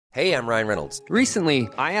Hey, I'm Ryan Reynolds. Recently,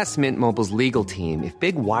 I asked Mint Mobile's legal team if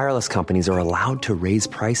big wireless companies are allowed to raise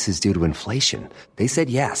prices due to inflation. They said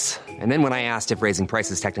yes. And then when I asked if raising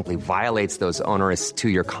prices technically violates those onerous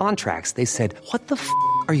two-year contracts, they said, "What the f***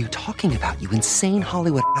 are you talking about, you insane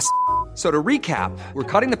Hollywood ass?" So to recap, we're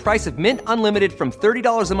cutting the price of Mint Unlimited from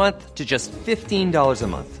 $30 a month to just $15 a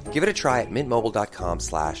month. Give it a try at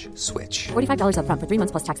mintmobile.com/switch. $45 up front for 3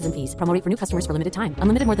 months plus taxes and fees. Promo rate for new customers for limited time.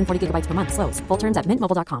 Unlimited more than 40 gigabytes per month. Slows full terms at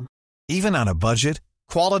mintmobile.com. Even on a budget,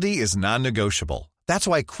 quality is non-negotiable. That's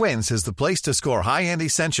why Quince is the place to score high-end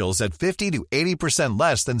essentials at 50 to 80%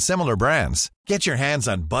 less than similar brands. Get your hands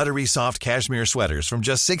on buttery soft cashmere sweaters from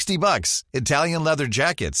just $60, Italian leather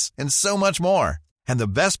jackets, and so much more. And the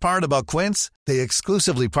best part about Quince, they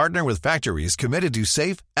exclusively partner with factories committed to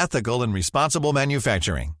safe, ethical, and responsible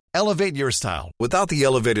manufacturing. Elevate your style without the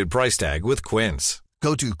elevated price tag with Quince.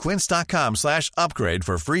 Go to quince.com/upgrade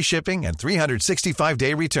for free shipping and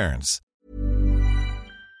 365-day returns.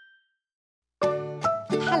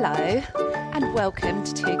 Hello and welcome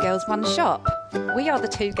to Two Girls One Shop. We are the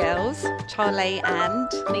two girls, Charlie and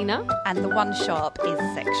Nina, and the one shop is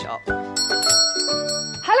Sex Shop.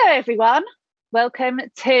 Hello everyone, welcome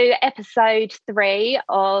to episode 3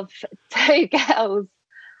 of Two Girls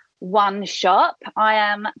One Shop. I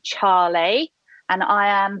am Charlie and I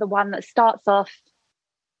am the one that starts off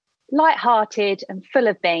light-hearted and full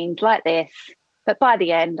of beans like this, but by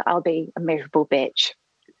the end I'll be a miserable bitch.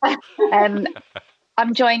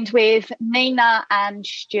 I'm joined with Nina and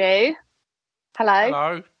Stu. Hello.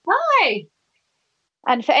 Hello. hi.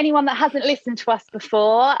 And for anyone that hasn't listened to us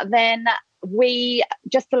before, then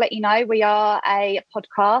just to let you know, we are a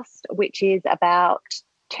podcast which is about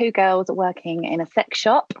two girls working in a sex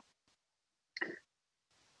shop.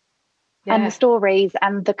 Yeah. And the stories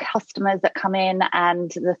and the customers that come in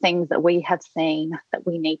and the things that we have seen that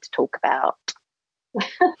we need to talk about.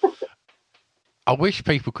 I wish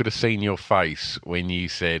people could have seen your face when you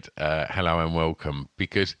said hello and welcome,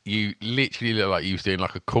 because you literally look like you was doing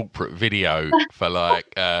like a corporate video for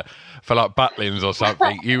Butlins or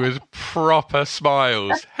something. You was proper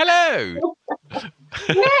smiles. Hello.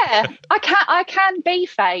 Yeah, I can be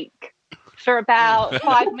fake for about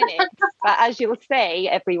 5 minutes, but as you'll see,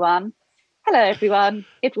 everyone. Hello, everyone.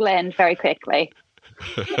 It will end very quickly.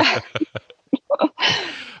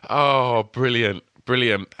 Oh, brilliant.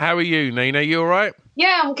 Brilliant. How are you, Nina? You all right?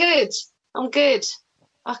 Yeah, I'm good.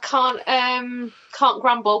 I can't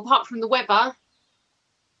grumble apart from the weather.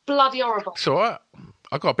 Bloody horrible. It's all right.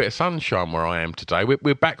 I got a bit of sunshine where I am today.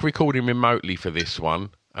 We're back recording remotely for this one,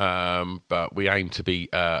 but we aim to be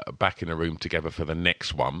back in a room together for the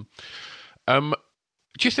next one.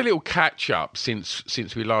 Just a little catch up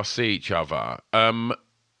since we last see each other.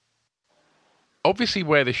 Obviously,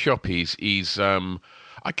 where the shop is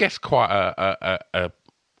I guess quite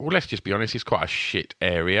well, let's just be honest, it's quite a shit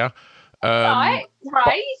area. Right.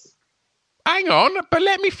 Hang on, but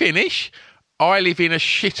let me finish. I live in a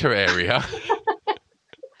shitter area,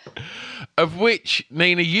 of which,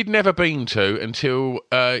 Nina, you'd never been to until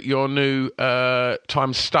your new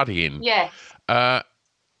time studying. Yes.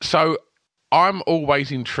 So I'm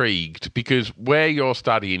always intrigued because where you're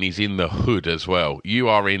studying is in the hood as well. You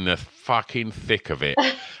are in the fucking thick of it.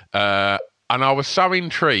 And I was so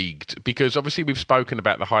intrigued because obviously we've spoken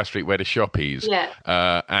about the high street where the shop is.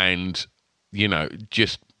 Yeah. And, you know,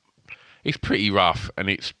 just it's pretty rough and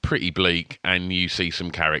it's pretty bleak and you see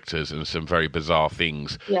some characters and some very bizarre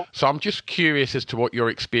things. Yeah. So I'm just curious as to what your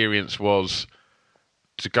experience was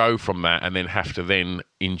to go from that and then have to then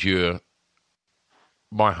endure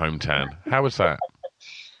my hometown. How was that?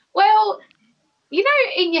 Well, you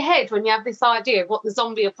know, in your head when you have this idea of what the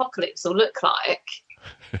zombie apocalypse will look like.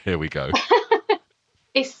 Here we go.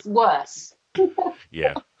 It's worse.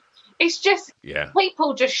 Yeah. It's just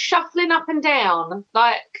people just shuffling up and down,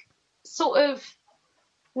 like sort of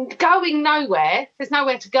going nowhere. There's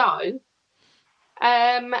nowhere to go.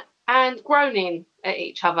 And groaning at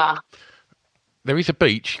each other. There is a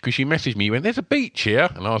beach, because you messaged me, you went, there's a beach here.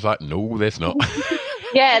 And I was like, no, there's not.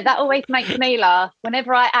 Yeah, that always makes me laugh.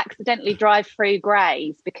 Whenever I accidentally drive through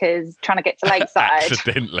Grays because trying to get to Lakeside.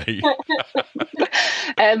 Accidentally.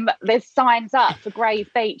 There's signs up for Grays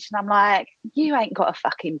Beach and I'm like, you ain't got a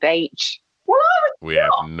fucking beach. Well, we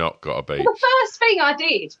have not got a beach. The first thing I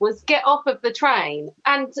did was get off of the train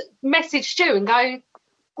and message Stu and go,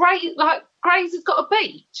 Grays has got a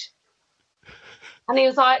beach. And he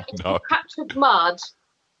was like, it's a patch of mud.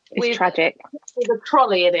 It's tragic. With a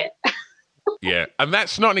trolley in it. Yeah, and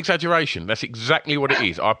that's not an exaggeration. That's exactly what it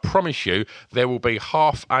is. I promise you, there will be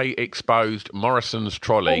half a exposed Morrison's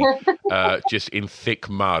trolley just in thick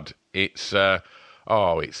mud. It's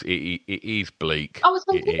Oh, it is bleak. I was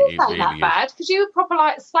thinking, this ain't that bad, because you were proper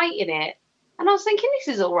like slating it. And I was thinking,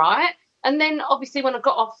 this is all right. And then obviously when I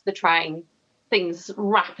got off the train, things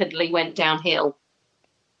rapidly went downhill.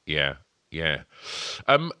 Yeah.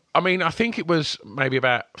 I mean, I think it was maybe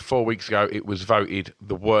about 4 weeks ago, it was voted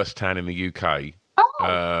the worst town in the UK.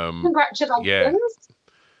 Oh, congratulations.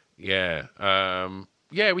 Yeah.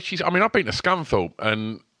 Which is, I mean, I've been to Scunthorpe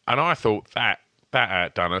and I thought that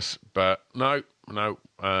outdone us, but no.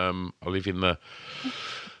 I live in the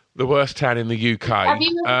worst town in the UK. Have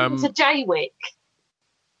you been to Jaywick?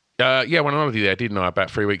 Yeah, went on holiday there, didn't I,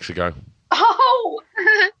 about 3 weeks ago? Oh!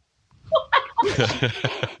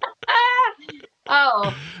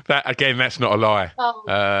 Oh. That's not a lie. Oh,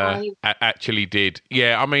 I actually did.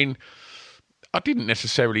 Yeah, I mean, I didn't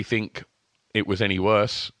necessarily think it was any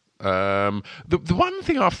worse. The one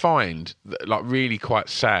thing I find that, like, really quite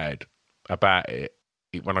sad about it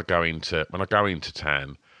when I go into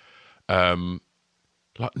town,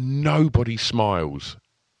 like, nobody smiles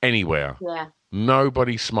anywhere. Yeah.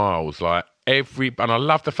 Nobody smiles. Like, and I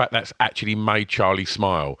love the fact that's actually made Charlie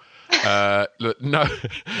smile. Look,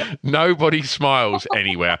 nobody smiles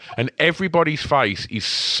anywhere, and everybody's face is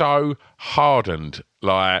so hardened.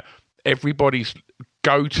 Like, everybody's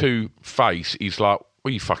go-to face is like, what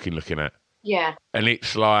are you fucking looking at? Yeah. And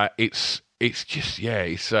it's like, it's just,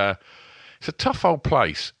 it's a tough old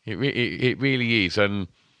place. It really is. And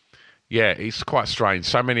yeah, it's quite strange.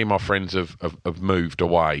 So many of my friends have moved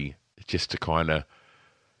away just to kind of,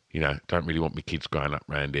 don't really want my kids growing up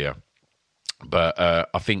around here. But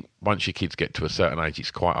I think once your kids get to a certain age,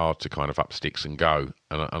 it's quite hard to kind of up sticks and go.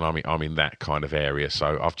 And I'm in that kind of area,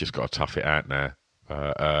 so I've just got to tough it out now.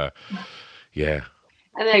 Yeah.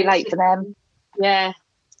 And then, too late for them. Yeah.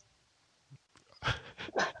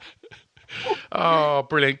 Oh,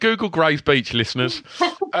 brilliant. Google Grays Beach, listeners.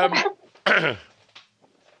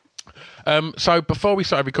 So before we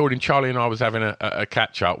started recording, Charlie and I was having a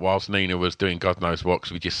catch-up whilst Nina was doing God knows what,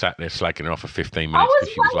 because we just sat there slagging her off for 15 minutes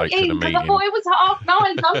because she was late to the meeting. I thought it was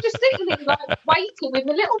 9:30. I was just sitting there like waiting with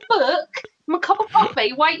my little book, my cup of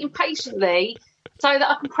coffee, waiting patiently so that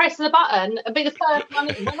I can press the button and be the first one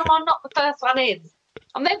in. When am I not the first one in?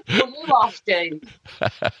 I'm there before you asked you.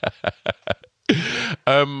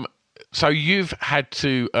 So you've had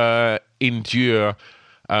to endure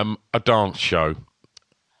a dance show.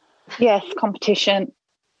 Yes, competition.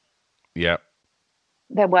 Yeah.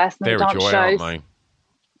 They're worse than the dance shows. Aren't they?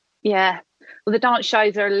 Yeah. Well, the dance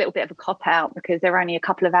shows are a little bit of a cop-out because they're only a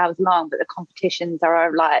couple of hours long, but the competitions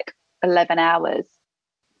are like 11 hours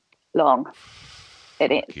long.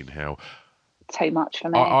 It is. Fucking hell. Too much for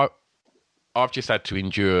me. I've just had to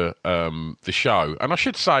endure the show. And I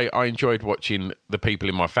should say I enjoyed watching the people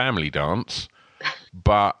in my family dance,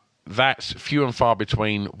 but that's few and far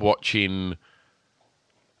between watching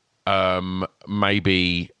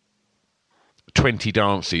maybe 20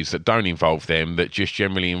 dances that don't involve them, that just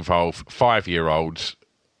generally involve 5-year-olds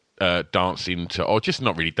dancing to, or just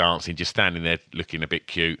not really dancing, just standing there looking a bit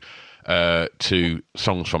cute, to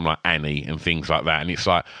songs from like Annie and things like that. And it's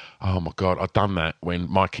like, oh my God, I've done that when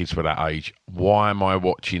my kids were that age. Why am I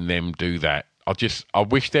watching them do that? I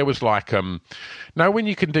wish there was like, when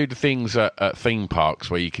you can do the things at theme parks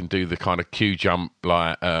where you can do the kind of queue jump,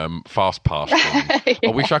 like fast pass thing.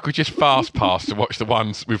 Yeah. I wish I could just fast pass to watch the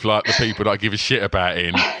ones with like the people that I give a shit about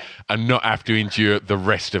in, and not have to endure the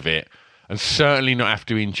rest of it. And certainly not have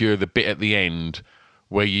to endure the bit at the end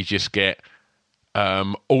where you just get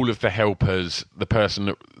all of the helpers, the person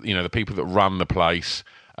that, the people that run the place,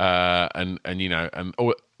 and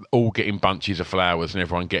all getting bunches of flowers and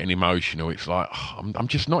everyone getting emotional. It's like, I'm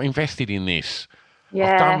just not invested in this.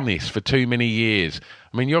 Yeah. I've done this for too many years.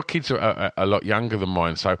 I mean, your kids are a lot younger than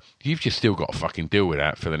mine, so you've just still got to fucking deal with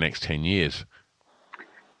that for the next 10 years.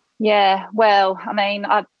 Yeah, well, I mean,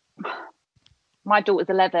 my daughter's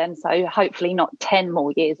 11, so hopefully not 10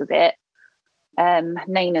 more years of it.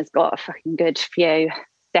 Nina's got a fucking good few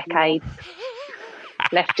decades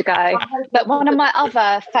left to go. But one of my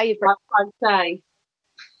other favourite...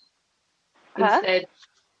 Instead,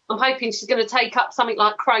 I'm hoping she's going to take up something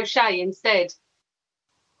like crochet instead.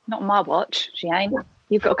 Not on my watch, she ain't.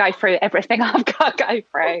 You've got to go through everything I've got to go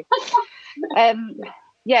through.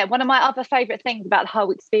 One of my other favourite things about the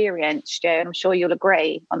whole experience, Stu, and I'm sure you'll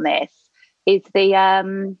agree on this, is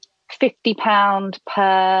the £50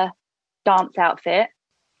 per dance outfit.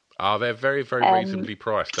 Oh, they're very, very reasonably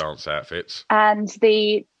priced dance outfits. And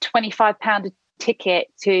the £25 a ticket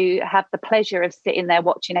to have the pleasure of sitting there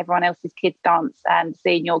watching everyone else's kids dance and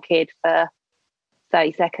seeing your kid for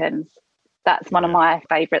 30 seconds. That's one of my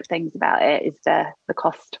favourite things about it, is the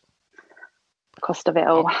cost of it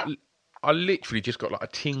all. I literally just got like a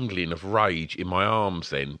tingling of rage in my arms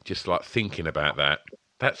then, just like thinking about that.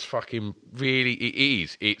 That's fucking really, it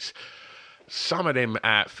is. It's some of them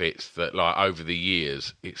outfits that like over the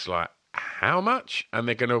years, it's like, how much? And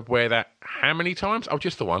they're going to wear that how many times? Oh,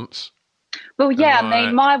 just the once. Well, yeah, I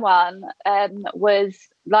mean, my one was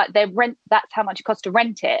like that's how much it costs to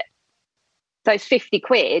rent it. So it's 50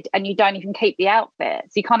 quid and you don't even keep the outfit.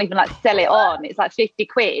 So you can't even like sell it on. It's like 50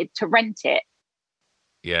 quid to rent it.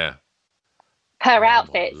 Yeah. Per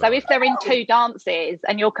outfit. So if they're in 2 dances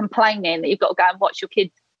and you're complaining that you've got to go and watch your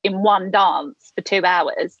kids in 1 dance for 2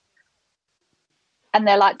 hours, and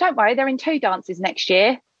they're like, don't worry, they're in 2 dances next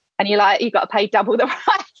year. And you're like, you've got to pay double the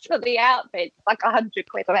price for the outfits. It's like 100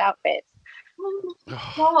 quid of outfits. Oh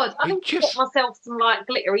God, I need to get myself some like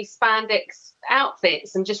glittery spandex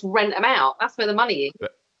outfits and just rent them out. That's where the money is.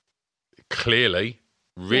 Clearly,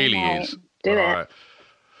 really is. Do it.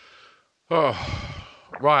 Oh,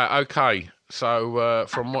 right. Okay. So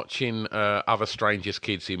from watching other strangers'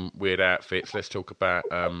 kids in weird outfits, let's talk about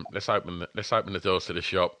let's open the doors to the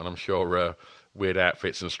shop, and I'm sure weird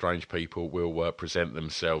outfits and strange people will present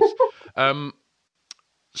themselves.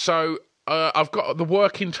 So. I've got the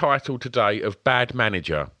working title today of Bad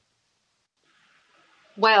Manager.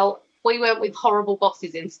 Well, we went with Horrible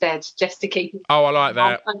Bosses instead, just to keep it. Oh, I like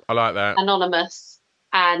that. I like that. Anonymous.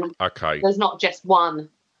 And okay. There's not just one.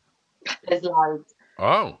 There's loads.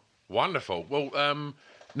 Oh, wonderful. Well,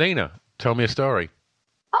 Nina, tell me a story.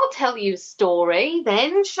 I'll tell you a story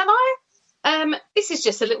then, shall I? This is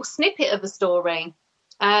just a little snippet of a story.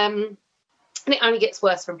 And it only gets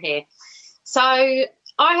worse from here. So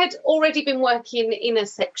I had already been working in a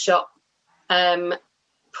sex shop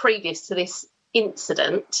previous to this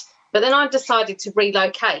incident, but then I decided to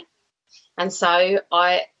relocate. And so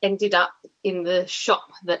I ended up in the shop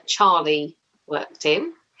that Charlie worked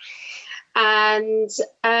in. And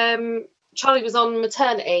Charlie was on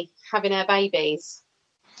maternity, having her babies.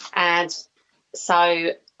 And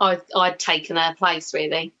so I'd taken her place,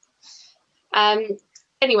 really.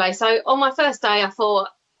 Anyway, so on my first day, I thought,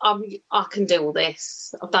 I can do all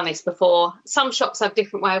this. I've done this before. Some shops have a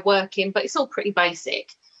different way of working, but it's all pretty basic.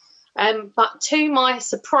 But to my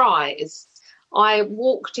surprise, I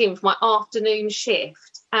walked in for my afternoon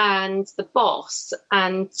shift and the boss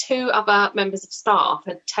and 2 other members of staff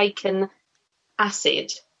had taken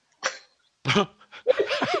acid.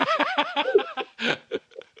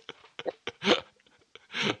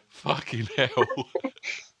 Fucking hell.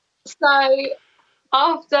 So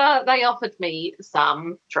after they offered me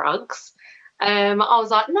some drugs, I was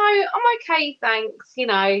like, no, I'm okay, thanks. You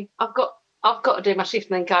know, I've got to do my shift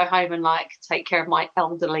and then go home and like take care of my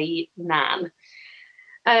elderly nan.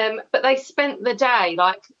 But they spent the day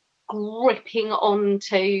like gripping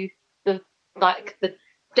onto the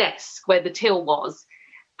desk where the till was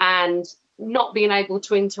and not being able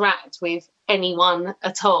to interact with anyone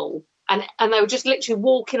at all. And they were just literally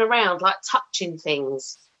walking around like touching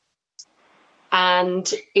things. And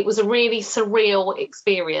it was a really surreal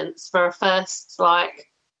experience for a first, like,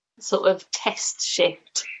 sort of test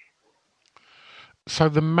shift. So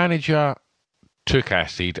the manager took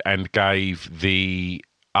acid and gave the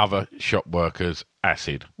other shop workers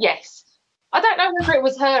acid? Yes. I don't know whether it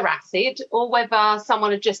was her acid or whether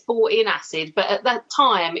someone had just bought in acid, but at that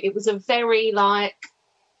time it was a very, like,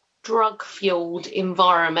 drug-fueled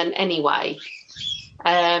environment anyway.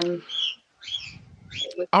 I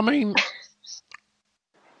mean...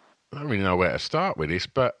 I don't really know where to start with this,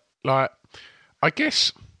 but, like, I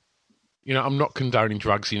guess, you know, I'm not condoning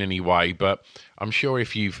drugs in any way, but I'm sure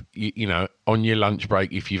if you've, you know, on your lunch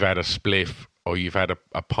break, if you've had a spliff or you've had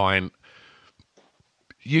a pint,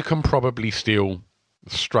 you can probably still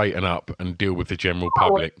straighten up and deal with the general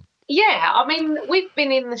public. Yeah, I mean, we've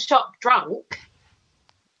been in the shop drunk.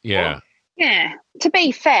 Yeah. Yeah. To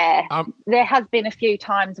be fair, there has been a few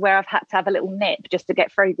times where I've had to have a little nip just to get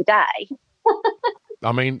through the day.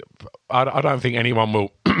 I mean, I don't think anyone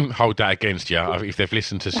will hold that against you. If they've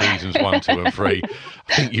listened to seasons 1, 2 and 3,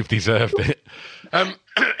 I think you've deserved it.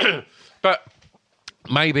 But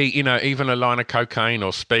maybe, you know, even a line of cocaine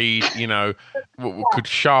or speed, you know, could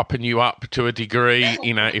sharpen you up to a degree,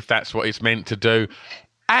 you know, if that's what it's meant to do.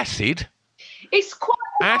 Acid? It's quite...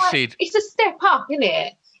 Acid? It's a step up, isn't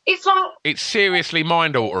it? It's like... It's seriously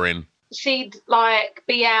mind-altering. She'd, like,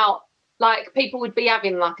 be out... Like, people would be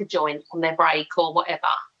having, like, a joint on their break or whatever.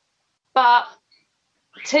 But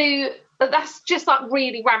that's just, like,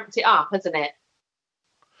 really ramped it up, hasn't it?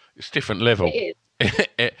 It's different level. It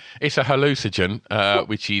is. It's a hallucinogen,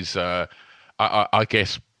 which is, I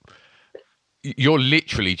guess, you're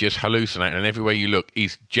literally just hallucinating, and everywhere you look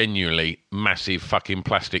is genuinely massive fucking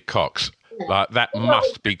plastic cocks Like, that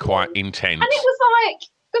must be quite intense. And it was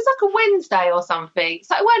like a Wednesday or something.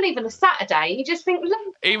 So it weren't even a Saturday. You just think,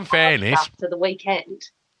 in fairness, to the weekend.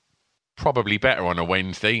 Probably better on a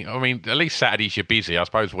Wednesday. I mean, at least Saturdays you're busy. I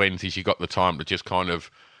suppose Wednesdays you got the time to just kind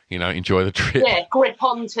of, enjoy the trip. Yeah, grip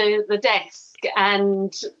onto the desk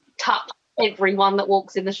and touch everyone that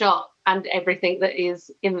walks in the shop and everything that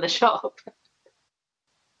is in the shop.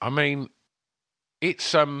 I mean,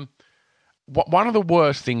 it's one of the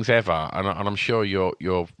worst things ever, and I'm sure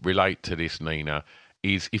you'll relate to this, Nina,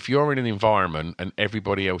 is if you're in an environment and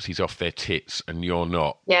everybody else is off their tits and you're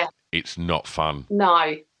not. Yeah, it's not fun.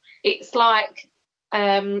 No, it's like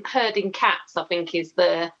herding cats, I think is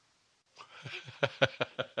the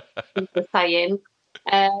saying.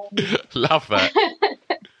 Love that.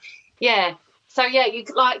 Yeah. So yeah, you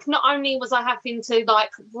like, not only was I having to like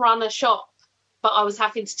run a shop, but I was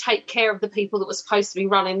having to take care of the people that were supposed to be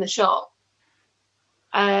running the shop.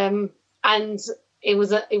 And it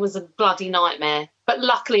was a bloody nightmare. But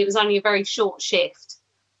luckily it was only a very short shift.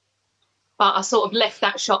 But I sort of left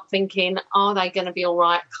that shop thinking, are they going to be all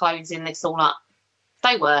right closing this all up?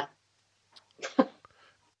 They were.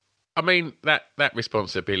 I mean, that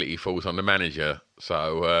responsibility falls on the manager,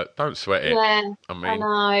 so don't sweat it. Yeah, I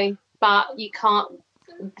know, but you can't.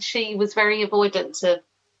 She was very avoidant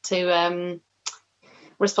to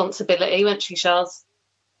responsibility, wasn't she, Charles?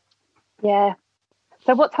 Yeah.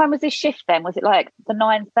 So what time was this shift then? Was it like the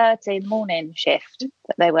 9:30 in the morning shift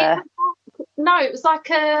that they were? No, it was like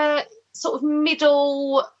a sort of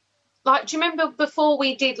middle. Like, do you remember before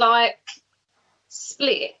we did like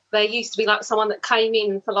split? There used to be like someone that came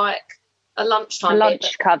in for like a lunchtime. A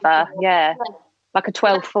lunch cover, yeah. Like a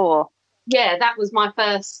 12-4. Yeah, that was my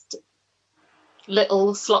first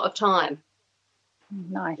little slot of time.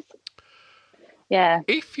 Nice. Yeah.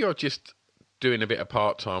 If you're just doing a bit of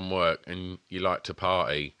part-time work and you like to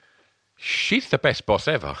party, she's the best boss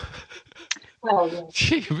ever. Oh, yeah.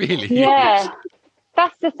 She really is. Yeah.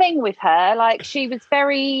 That's the thing with her. Like, she was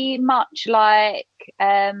very much like...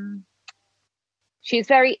 she was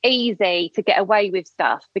very easy to get away with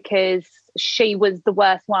stuff because she was the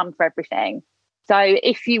worst one for everything. So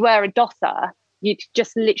if you were a dosser, you'd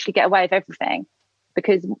just literally get away with everything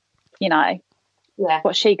because,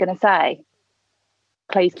 what's she going to say?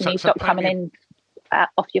 Please, can you stop coming in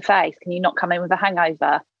off your face? Can you not come in with a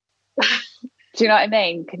hangover? Do you know what I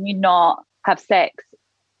mean? Can you not have sex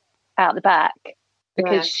out the back?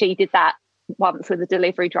 Because she did that once with a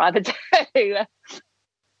delivery driver too.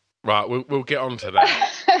 Right, we'll get on to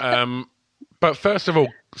that. But first of all,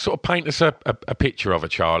 sort of paint us a picture of her,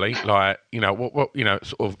 Charlie. Like, what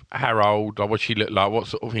sort of how old, or what she look like, what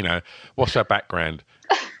sort of, what's her background?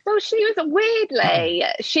 Well, she was weirdly,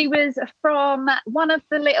 she was from one of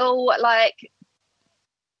the little,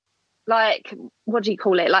 like what do you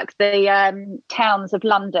call it? Like the towns of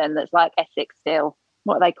London that's like Essex still.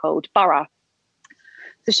 What are they called? Borough.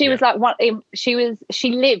 So she was like she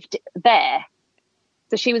lived there.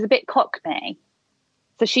 So she was a bit cockney.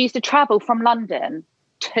 So she used to travel from London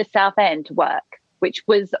to Southend to work, which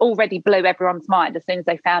was already blew everyone's mind as soon as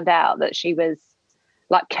they found out that she was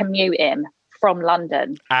like commuting from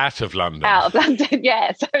London. Out of London,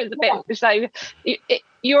 yeah. So it was a bit, so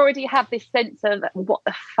you already have this sense of what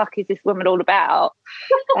the fuck is this woman all about?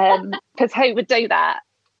 Because who would do that?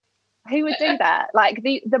 Who would do that? Like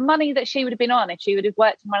the money that she would have been on if she would have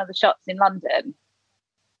worked in one of the shops in London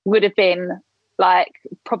would have been like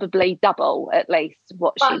probably double at least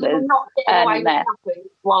what she was earning there.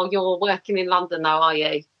 While you're working in London, though, are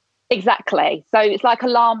you? Exactly. So it's like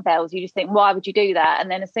alarm bells. You just think, why would you do that? And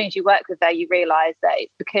then as soon as you work with her, you realise that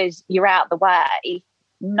it's because you're out the way.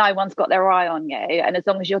 No one's got their eye on you. And as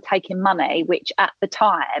long as you're taking money, which at the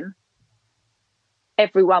time,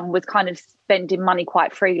 everyone was kind of spending money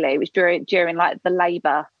quite freely. It was during like the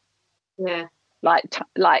Labour. Yeah.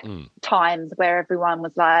 Times where everyone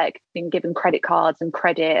was like being given credit cards and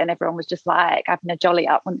credit, and everyone was just like having a jolly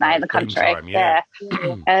up, weren't they, in the country? Time, yeah.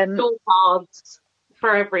 Store cards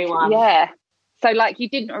for everyone. Yeah. So like you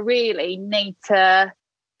didn't really need to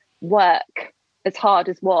work as hard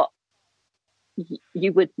as what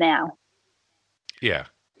you would now. Yeah.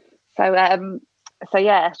 So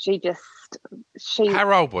yeah, she.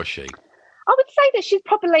 How old was she? I would say that she's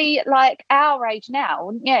probably like our age now,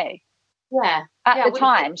 wouldn't you? Yeah. At the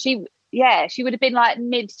time, she would have been like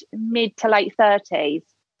mid to late 30s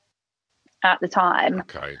at the time.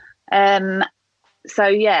 Okay. So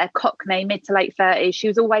yeah, cockney, mid to late 30s. She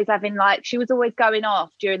was always going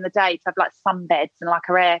off during the day to have like sunbeds and like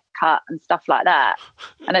her hair cut and stuff like that,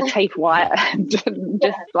 and her teeth white, and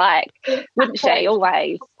just like, wouldn't she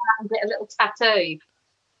always get a little tattoo?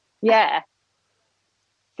 Yeah.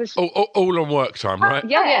 All on work time, right?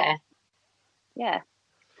 Yeah.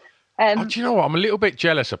 Do you know what? I'm a little bit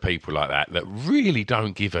jealous of people like that really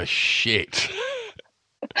don't give a shit.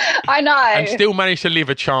 I know. And still manage to live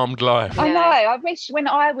a charmed life. I know. I wish when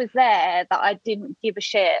I was there that I didn't give a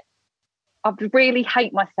shit. I'd really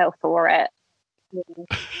hate myself for it.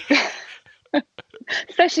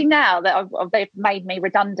 Especially now that they've made me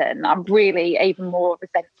redundant, I'm really even more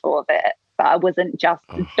resentful of it. But I wasn't just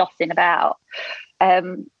dossing about.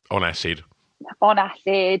 On acid,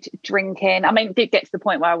 drinking. I mean, it did get to the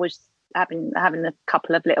point where I was having a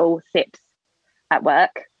couple of little sips at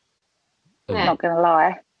work. I'm not going to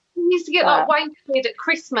lie. We used to get like wasted at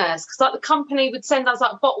Christmas because like the company would send us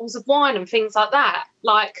like bottles of wine and things like that,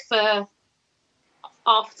 like for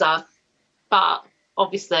after, but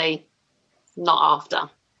obviously not after.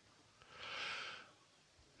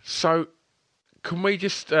 So can we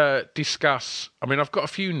just discuss, I mean, I've got a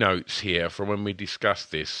few notes here from when we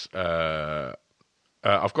discussed this.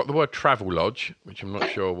 I've got the word Travelodge, which I'm not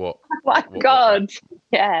sure what. Oh my God.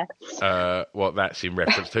 Yeah. What that's in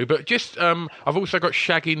reference to. But just, I've also got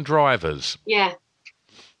shagging drivers. Yeah.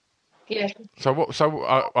 Yeah.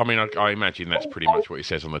 I mean, I imagine that's pretty much what it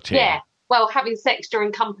says on the tin. Yeah. Well, having sex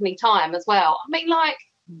during company time as well. I mean, like,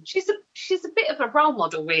 she's a bit of a role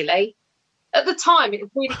model, really. At the time, it was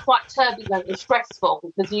really quite turbulent and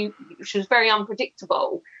stressful because she was very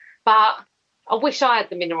unpredictable. But I wish I had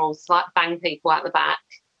the minerals to, like, bang people out the back,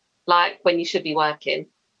 like, when you should be working.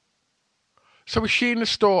 So was she in the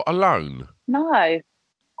store alone? No.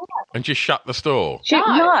 And just shut the store?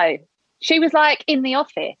 No. She was, like, in the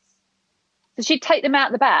office. So she'd take them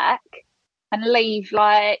out the back and leave,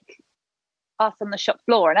 like, us on the shop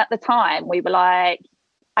floor. And at the time, we were, like,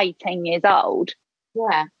 18 years old.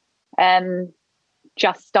 Yeah.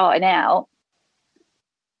 Just starting out.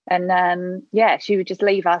 And she would just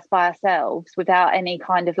leave us by ourselves without any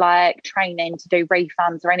kind of like training to do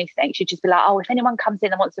refunds or anything. She'd just be like, "Oh, if anyone comes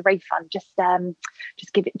in and wants a refund, just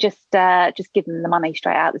give them the money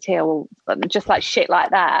straight out the till," just like shit like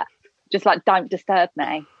that. Just like, don't disturb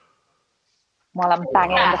me while I'm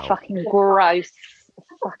banging the fucking gross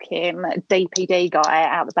fucking DPD guy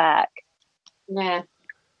out the back. Yeah.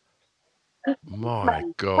 My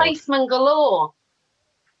God. Policeman galore.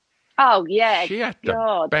 Oh, yeah. She had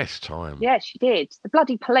the best time. Yeah, she did. The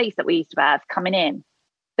bloody police that we used to have coming in,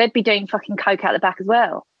 they'd be doing fucking coke out the back as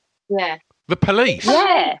well. Yeah. The police?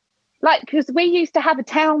 Yeah. Like, because we used to have a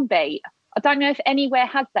town beat. I don't know if anywhere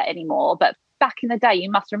has that anymore, but back in the day, you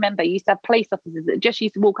must remember, you used to have police officers that just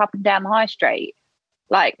used to walk up and down the high street,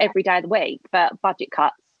 like, every day of the week. But budget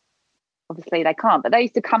cuts, obviously they can't. But they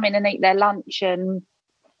used to come in and eat their lunch and,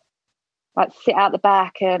 like, sit out the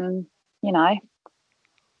back and, you know,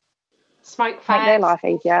 smoke fags, make their life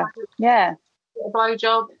easier. Yeah. Get a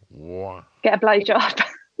blowjob. Wow. Get a blowjob.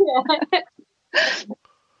 Yeah.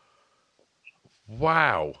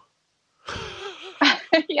 Wow.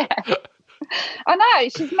 Yeah. I know,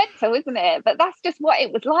 she's mental, isn't it? But that's just what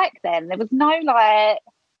it was like then. There was no, like,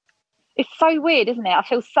 it's so weird, isn't it? I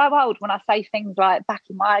feel so old when I say things like back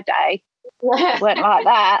in my day. Yeah. Weren't like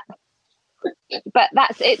that. But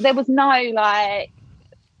that's it. There was no, like,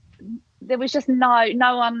 there was just no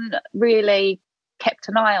one really kept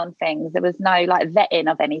an eye on things. There was no, like,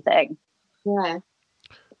 vetting of anything. Yeah.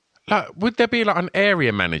 Like, would there be, like, an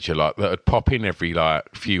area manager, like, that would pop in every, like,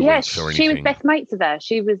 few weeks or anything? She was best mates with her.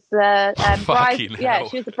 She was Fucking hell. Yeah,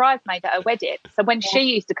 she was a bridesmaid at her wedding. So when she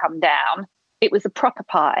used to come down, it was a proper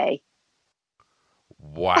party.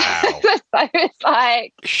 Wow. So it's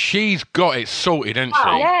like, she's got it sorted, hasn't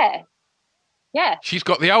she? Yeah. Yeah. She's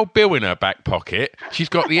got the old bill in her back pocket. She's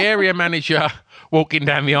got the area manager walking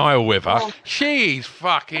down the aisle with her. She's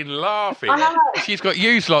fucking laughing. She's got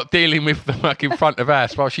you lot dealing with the fucking front of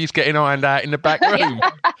house while she's getting ironed out in the back room.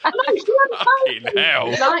 Fucking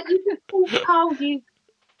hell. Like, you can think,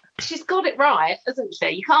 she's got it right, hasn't she?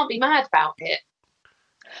 You can't be mad about it.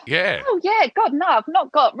 Yeah. Oh, yeah. God, no, I've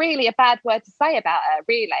not got really a bad word to say about her,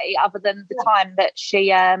 really, other than the time that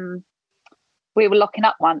she... we were locking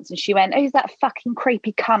up once and she went, "Who's that fucking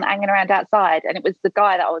creepy cunt hanging around outside?" And it was the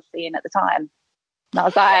guy that I was seeing at the time. And I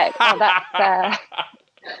was like, "Oh, that's..."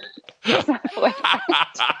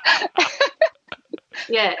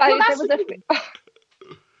 Yeah. Well, Well, there was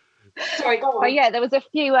Sorry, go on. So, yeah, there was a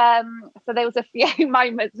few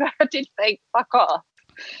moments where I did think, fuck off.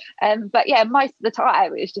 But, yeah, most of the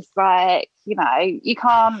time it was just like, you know, you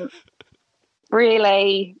can't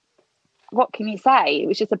really... What can you say? It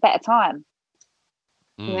was just a better time.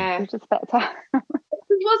 Yeah. It was just a better time. It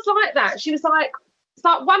was like that. She was like, it's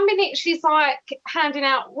like 1 minute she's like handing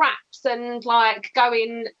out raps and like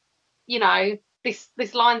going, you know, this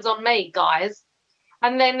line's on me, guys.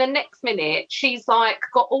 And then the next minute, she's like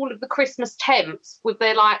got all of the Christmas temps with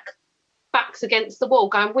their like backs against the wall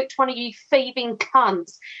going, which one of you thieving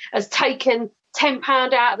cunts has taken £10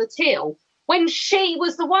 out of the till? When she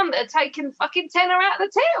was the one that had taken fucking tenner out of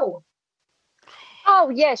the till.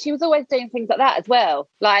 Oh, yeah, she was always doing things like that as well.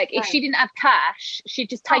 Like, if she didn't have cash, she'd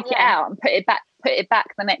just take it out and put it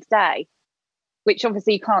back the next day, which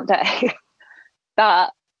obviously you can't do.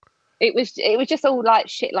 But it was just all like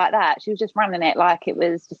shit like that. She was just running it like it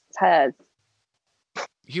was just hers.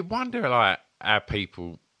 You wonder, like, how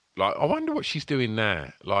people, like, I wonder what she's doing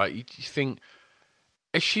now. Like, you just think,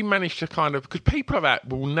 has she managed to kind of, because people like that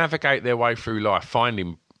will navigate their way through life,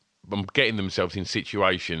 getting themselves in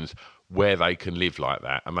situations where they can live like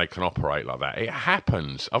that and they can operate like that. It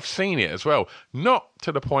happens. I've seen it as well. Not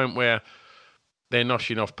to the point where they're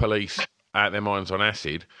noshing off police out their minds on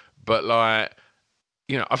acid, but like,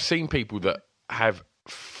 you know, I've seen people that have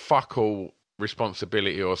fuck all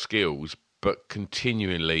responsibility or skills, but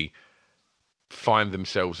continually find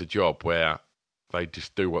themselves a job where they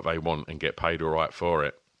just do what they want and get paid all right for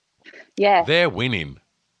it. Yeah. They're winning.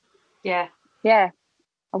 Yeah. Yeah.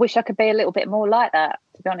 I wish I could be a little bit more like that,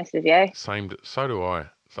 to be honest with you. Same. So do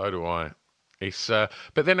I. It's,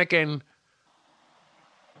 but then again,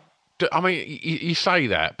 I mean, you say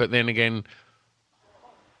that, but then again,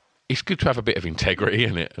 it's good to have a bit of integrity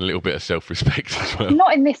in it, a little bit of self-respect as well.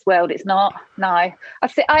 Not in this world, it's not. No, I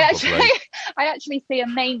actually see a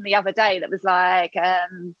meme the other day that was like,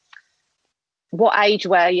 what age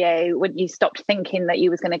were you when you stopped thinking that you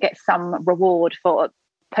was going to get some reward for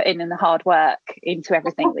putting in the hard work into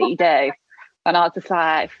everything that you do? And I was just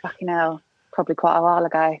like, fucking hell, probably quite a while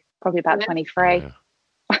ago, probably about 23.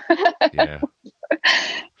 Yeah.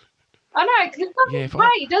 I know, because it doesn't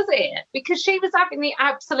play, does it? Because she was having the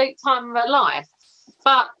absolute time of her life.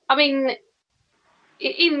 But, I mean,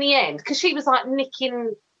 in the end, because she was like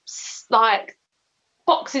nicking, like,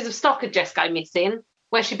 boxes of stock had just go missing,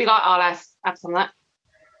 where she'd be like, oh, let's have some of that.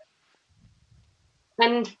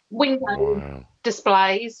 And window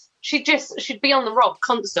displays. She'd be on the rob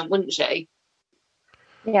constant, wouldn't she?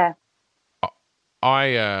 Yeah.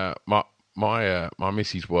 My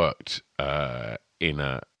missus worked in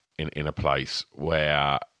a place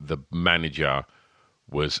where the manager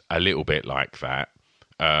was a little bit like that.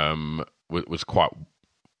 Was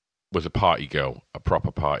a party girl, a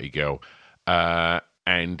proper party girl,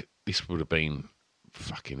 and this would have been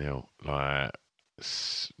fucking hell, like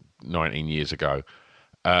 19 years ago.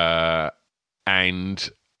 And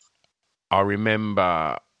I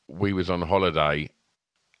remember we was on holiday,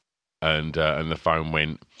 and the phone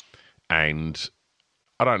went, and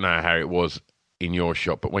I don't know how it was in your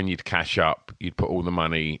shop, but when you'd cash up, you'd put all the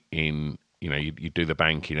money in, you know, you'd do the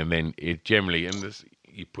banking, and then it generally,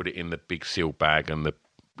 you put it in the big sealed bag, and the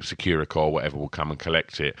Securica or whatever will come and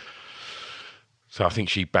collect it. So I think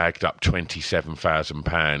she bagged up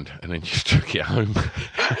 £27,000 and then just took it home.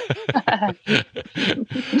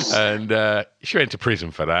 And she went to prison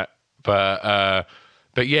for that. But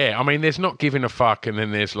yeah, I mean, there's not giving a fuck, and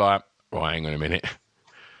then there's like, right, hang on a minute.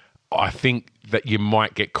 I think that you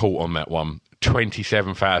might get caught on that one.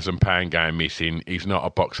 £27,000 going missing is not a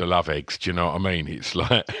box of love eggs. Do you know what I mean? It's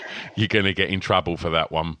like you're going to get in trouble for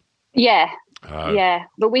that one. Yeah. Yeah.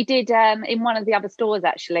 But we did, in one of the other stores,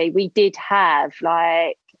 actually, we did have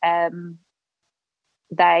like,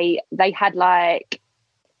 they had like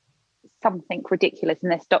something ridiculous in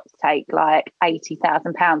their stock to take, like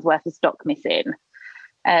 £80,000 worth of stock missing.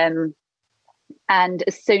 And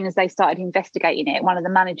as soon as they started investigating it, one of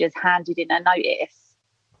the managers handed in a notice,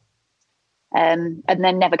 and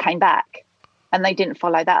then never came back, and they didn't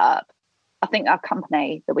follow that up. I think our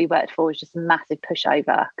company that we worked for was just a massive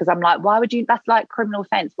pushover, because I'm like, why would you, that's like criminal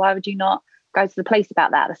offence. Why would you not go to the police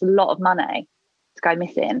about that? That's a lot of money to go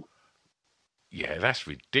missing. Yeah, that's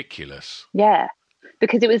ridiculous. Yeah,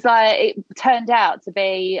 because it was like, it turned out to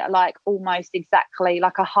be like almost exactly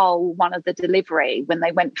like a whole one of the delivery. When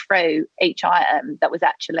they went through each item that was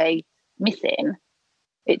actually missing,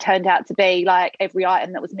 it turned out to be like every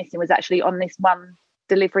item that was missing was actually on this one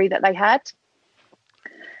delivery that they had.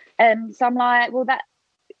 So I'm like, well, that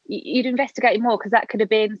you'd investigate more, because that could have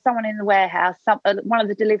been someone in the warehouse, one of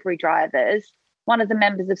the delivery drivers, one of the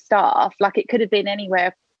members of staff. Like, it could have been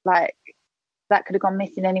anywhere, like that could have gone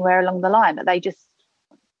missing anywhere along the line, but they just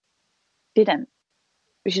didn't,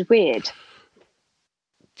 which is weird.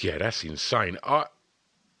 Yeah, that's insane. I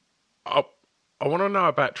want to know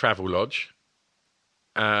about Travelodge.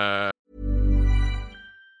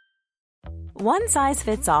 One size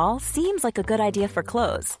fits all seems like a good idea for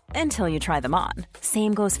clothes until you try them on.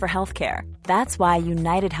 Same goes for healthcare. That's why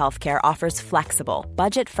United Healthcare offers flexible,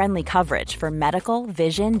 budget-friendly coverage for medical,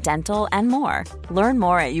 vision, dental, and more. Learn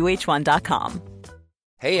more at uh1.com.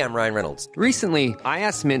 Hey, I'm Ryan Reynolds. Recently, I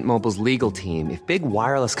asked Mint Mobile's legal team if big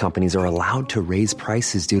wireless companies are allowed to raise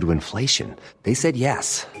prices due to inflation. They said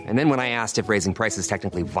yes. And then when I asked if raising prices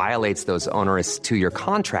technically violates those onerous two-year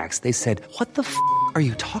contracts, they said, "What the f*** are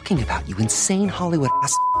you talking about, you insane Hollywood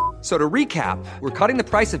ass?" So to recap, we're cutting the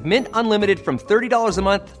price of Mint Unlimited from $30 a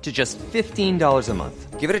month to just $15 a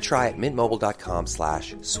month. Give it a try at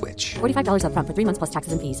mintmobile.com/switch. $45 up front for 3 months plus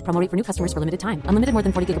taxes and fees. Promo rate for new customers for limited time. Unlimited more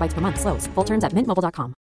than 40 gigabytes per month. Slows full terms at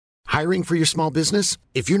mintmobile.com. Hiring for your small business?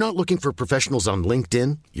 If you're not looking for professionals on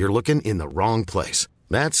LinkedIn, you're looking in the wrong place.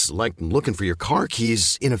 That's like looking for your car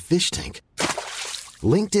keys in a fish tank.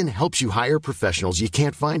 LinkedIn helps you hire professionals you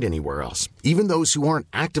can't find anywhere else, even those who aren't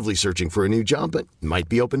actively searching for a new job but might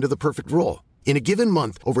be open to the perfect role. In a given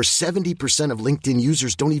month, over 70% of LinkedIn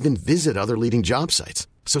users don't even visit other leading job sites.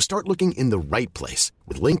 So start looking in the right place.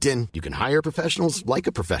 With LinkedIn, you can hire professionals like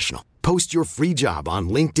a professional. Post your free job on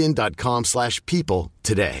linkedin.com/people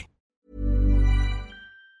today.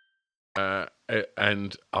 And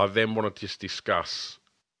I then want to just discuss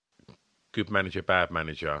good manager, bad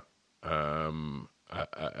manager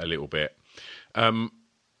a little bit.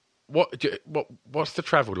 What's the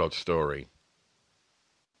Travelodge story?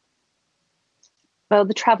 Well,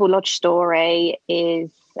 the Travelodge story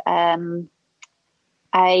is a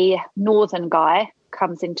northern guy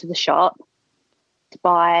comes into the shop to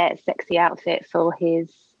buy a sexy outfit for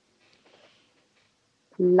his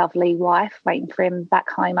lovely wife waiting for him back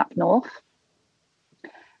home up north.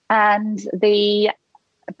 And the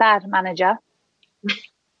bad manager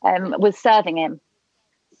was serving him.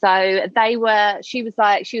 So she was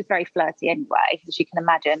very flirty anyway, as you can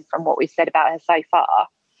imagine from what we've said about her so far.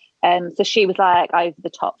 So she was like over the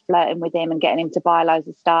top flirting with him and getting him to buy loads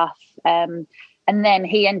of stuff. And then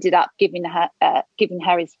he ended up giving her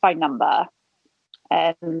his phone number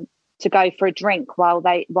to go for a drink while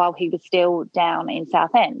he was still down in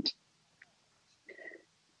Southend.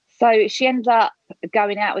 So she ends up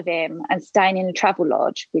going out with him and staying in a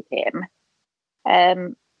Travelodge with him.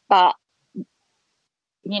 But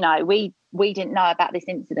you know, we didn't know about this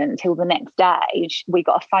incident until the next day. We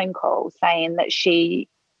got a phone call saying that she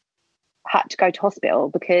had to go to hospital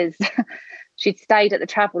because she'd stayed at the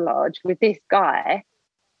Travelodge with this guy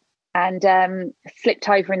and slipped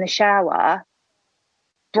over in the shower,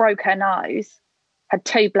 broke her nose, had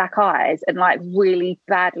 2 black eyes, and like really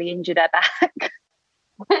badly injured her back.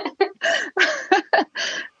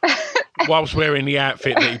 Whilst wearing the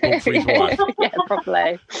outfit that he bought for his wife. Yeah,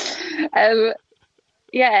 probably.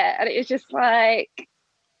 Yeah, and it was just like,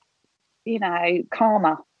 you know,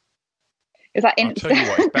 karma. It's like I'll tell you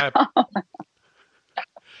what,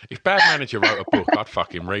 if Bad Manager wrote a book, I'd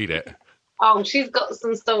fucking read it. Oh, she's got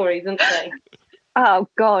some stories, hasn't she? Oh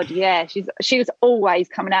God, yeah. She was always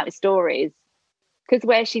coming out with stories because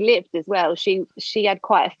where she lived as well, she had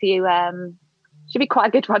quite a few. She'd be quite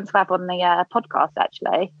a good one to have on the podcast.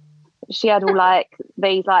 Actually, she had all like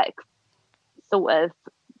these like sort of.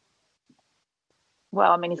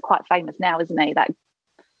 Well, I mean, he's quite famous now, isn't he? That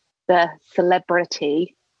the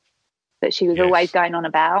celebrity that she was always going on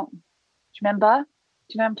about. Do you remember?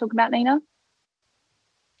 Do you know what I'm talking about, Nina?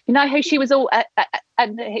 You know who she was all,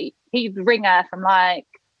 and he'd ring her from like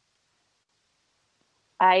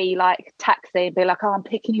a like taxi and be like, "Oh, I'm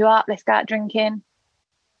picking you up. Let's go out drinking."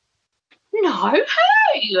 No, who?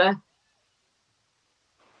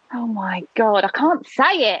 Oh my God, I can't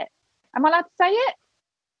say it. Am I allowed to say it?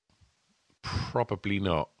 Probably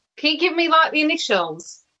not. Can you give me like the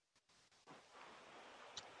initials?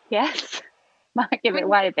 Yes, might give it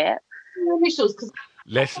away a bit. The initials, because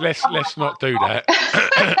let's not do that.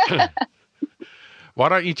 Why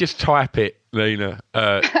don't you just type it, Nina,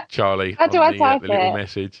 Charlie? How do I type the little it?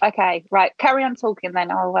 Message. Okay, right. Carry on talking, then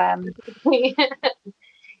I'll.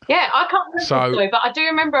 Yeah, I can't remember the story, but I do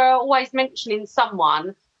remember always mentioning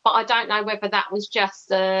someone, but I don't know whether that was just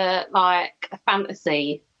like a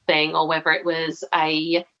fantasy thing or whether it was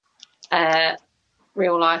a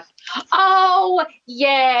real life. Oh,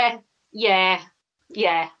 yeah.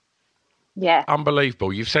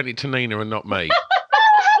 Unbelievable. You've sent it to Nina and not me.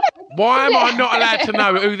 Why am I not allowed to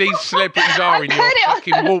know who these celebrities are in your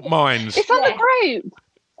fucking warp minds? It's on the group.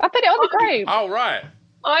 I put it on the group. Oh, right.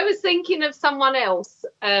 I was thinking of someone else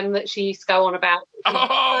that she used to go on about.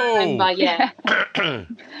 Oh! Yeah.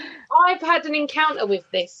 I've had an encounter with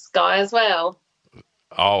this guy as well.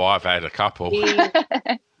 Oh, I've had a couple. He's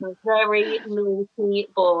a very naughty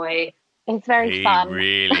boy. It's very fun. He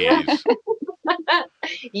really is.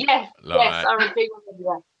 Yes, I agree with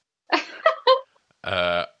you.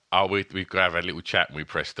 We've got to have a little chat when we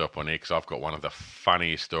press stop on here because I've got one of the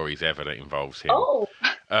funniest stories ever that involves him. Oh.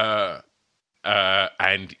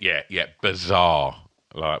 And bizarre,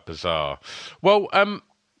 like bizarre. Well,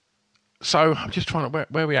 so I'm just trying to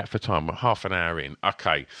where are we at for time? We're half an hour in.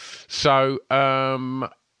 Okay, so are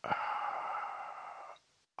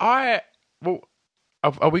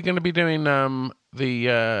we going to be doing the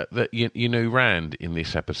you knew Rand in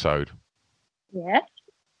this episode? Yeah.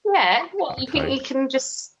 Yeah. What you think you can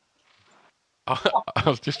just? I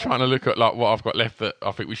was just trying to look at like what I've got left that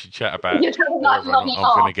I think we should chat about. You're trying to like log me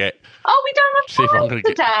off. Gonna get. Oh, we don't have time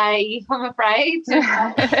today. I'm afraid.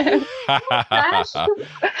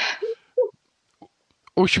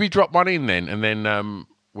 Well, should we drop one in then, and then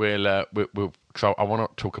we'll because I want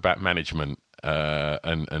to talk about management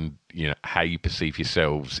and you know how you perceive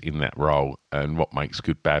yourselves in that role and what makes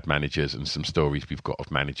good bad managers and some stories we've got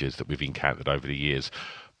of managers that we've encountered over the years.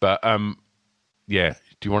 But yeah,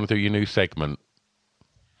 do you want to do your new segment?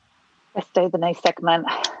 Let's do the new segment.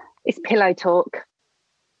 It's pillow talk.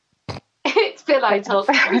 It's pillow talk.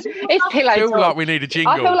 It's pillow talk. I feel like we need a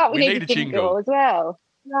jingle. I feel like we need a jingle as well.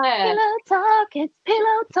 Yeah. Pillow talk, it's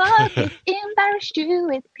pillow talk. It's embarrassed you,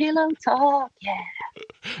 it's pillow talk. Yeah.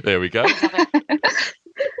 There we go.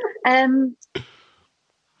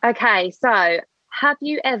 Okay, so have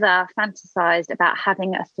you ever fantasized about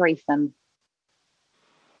having a threesome?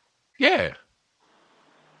 Yeah.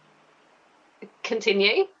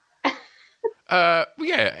 Continue. Yeah,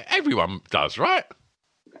 everyone does, right?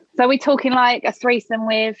 So we're talking like a threesome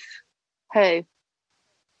with who?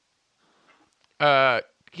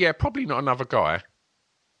 Yeah, probably not another guy.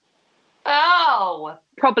 Oh.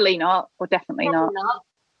 Probably not, or definitely not.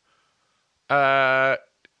 Yeah,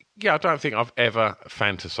 I don't think I've ever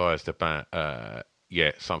fantasized about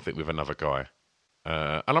something with another guy.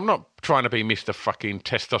 And I'm not trying to be Mr. fucking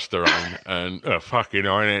testosterone and fucking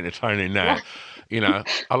I ain't entertaining that. You know,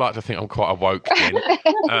 I like to think I'm quite a woke gen.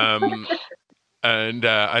 And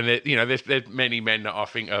you know, there's many men that I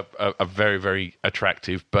think are very, very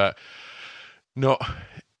attractive, but not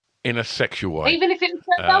in a sexual way. Even if it was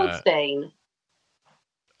Brett Goldstein.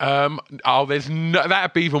 There's no,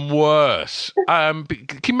 that'd be even worse. Can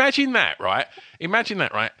you imagine that, right? Imagine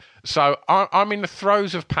that, right? So I'm in the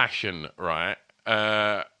throes of passion, right?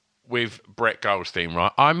 With Brett Goldstein,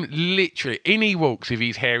 right? I'm literally in. He walks with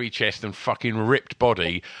his hairy chest and fucking ripped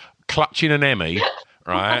body, clutching an Emmy,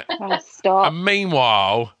 right? Oh, stop. And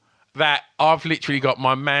meanwhile, that I've literally got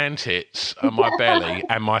my man tits and my belly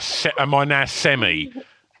and my now semi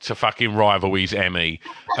to fucking rival his Emmy.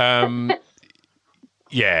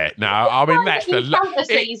 Yeah, no, I mean that's the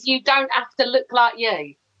fantasies. You don't have to look like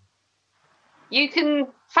you. You can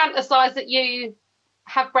fantasize that you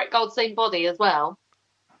have Brett Goldstein body as well.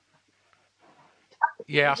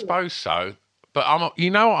 Yeah, I suppose so. But I'm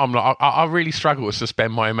not. I really struggle to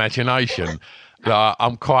suspend my imagination.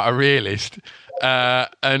 I'm quite a realist,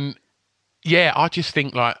 and yeah, I just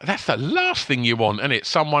think like that's the last thing you want, and it's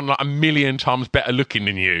someone like a million times better looking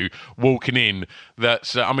than you walking in.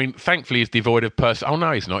 That's I mean, thankfully he's devoid of person. Oh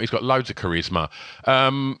no, he's not. He's got loads of charisma.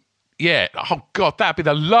 Yeah. Oh God, that'd be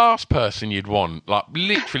the last person you'd want. Like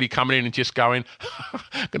literally coming in and just going,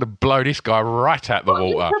 "I'm gonna blow this guy right out the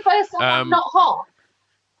water." Would you prefer someone not hot?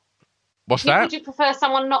 What's that? Would you prefer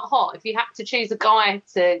someone not hot? If you had to choose a guy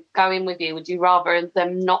to go in with you, would you rather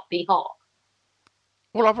them not be hot?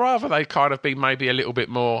 Well, I'd rather they kind of be maybe a little bit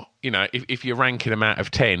more, you know, if you're ranking them out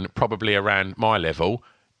of 10, probably around my level,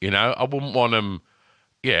 you know. I wouldn't want them,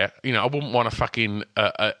 I wouldn't want a fucking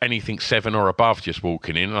anything 7 or above just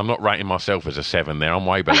walking in. I'm not rating myself as a 7 there. I'm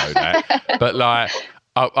way below that. But, like,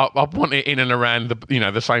 I want it in and around,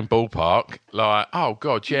 the same ballpark. Like, oh,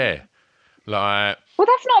 God, yeah. Like... Well,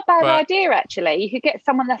 that's not a bad idea, actually. You could get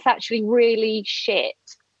someone that's actually really shit.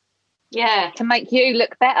 Yeah. To make you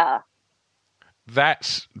look better.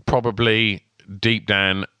 That's probably deep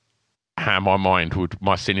down how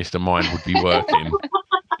my sinister mind would be working.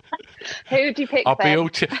 Who would you pick? I'll be all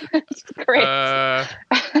Chris.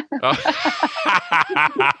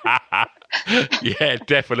 Yeah,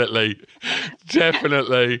 definitely.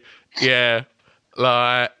 Yeah.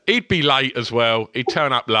 Like he'd be late as well. He'd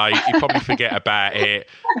turn up late. He'd probably forget about it.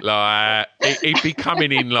 Like he'd be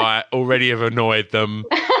coming in like already have annoyed them.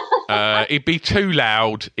 He'd be too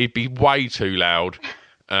loud. He'd be way too loud.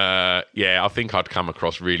 Yeah, I think I'd come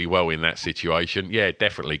across really well in that situation. Yeah,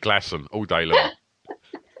 definitely. Glasson all day long.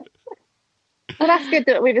 Well, that's good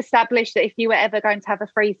that we've established that if you were ever going to have a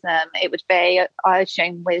threesome, it would be, I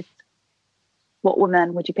assume, with what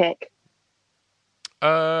woman would you pick?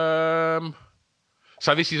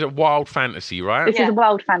 So this is a wild fantasy, right? This is a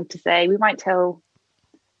wild fantasy. We won't tell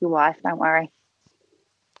your wife, don't worry.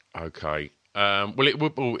 Okay.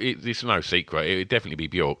 It's no secret. It would definitely be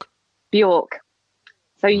Bjork. Bjork.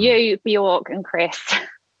 So you, Bjork, and Chris.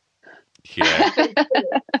 Yeah.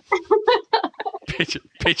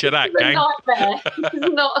 Picture that, gang. This is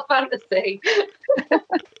not a fantasy.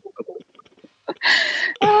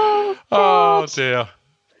 Oh dear.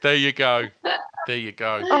 There you go. There you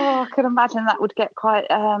go. Oh, I could imagine that would get quite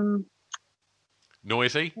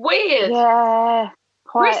noisy. Weird. Yeah.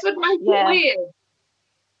 Quite, Chris would make it weird.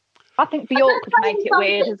 I think Bjork would make it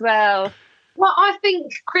weird as well. Well, I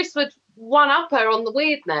think Chris would one-up her on the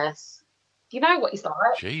weirdness. You know what he's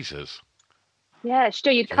like. Jesus. Yeah, Stu,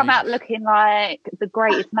 you'd come out looking like the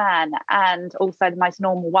greatest man and also the most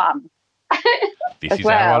normal one. This is how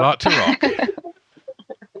I like to rock.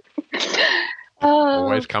 Oh.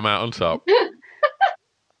 Always come out on top.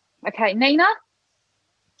 Okay, Nina?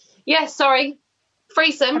 Yes, sorry.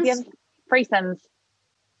 Threesomes. Threesomes.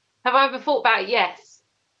 Have I ever thought about it? Yes.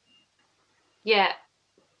 Yeah.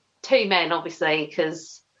 2 men, obviously,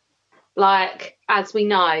 because, like, as we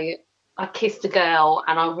know, I kissed a girl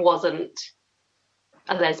and I wasn't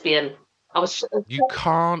a lesbian. I was. You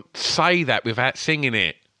can't say that without singing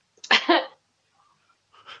it.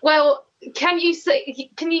 Well, can you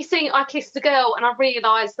sing I kissed a girl and I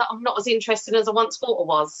realised that I'm not as interested as I once thought I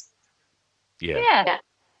was? Yeah.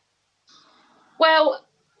 Well,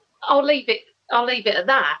 I'll leave it at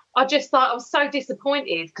that. I just thought I was so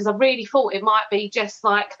disappointed because I really thought it might be just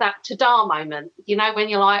like that ta-da moment, you know, when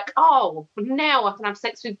you're like, oh, now I can have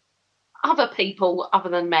sex with other people other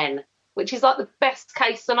than men, which is like the best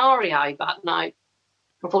case scenario, but no,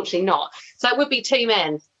 unfortunately not. So it would be 2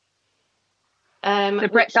 men. So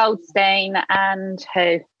Brett Goldstein and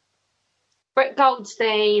who? Brett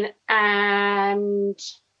Goldstein and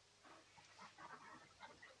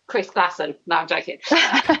Chris Glasson. No, I'm joking.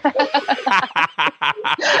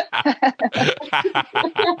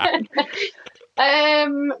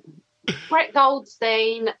 Brett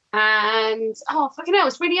Goldstein and fucking hell,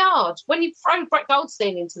 it's really hard. When you throw Brett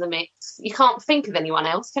Goldstein into the mix, you can't think of anyone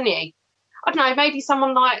else, can you? I don't know, maybe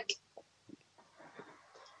someone like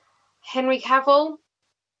Henry Cavill,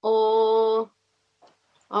 or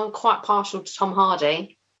I'm quite partial to Tom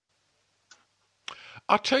Hardy.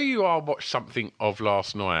 I'll tell you, I watched something of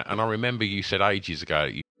last night, and I remember you said ages ago.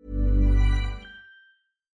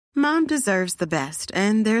 Mom deserves the best,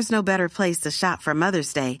 and there's no better place to shop for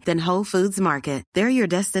Mother's Day than Whole Foods Market. They're your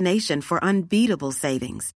destination for unbeatable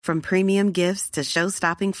savings, from premium gifts to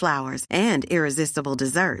show-stopping flowers and irresistible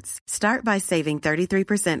desserts. Start by saving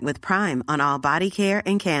 33% with Prime on all body care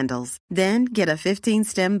and candles. Then get a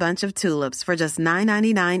 15-stem bunch of tulips for just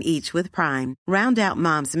 $9.99 each with Prime. Round out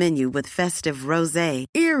Mom's menu with festive rosé,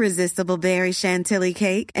 irresistible berry chantilly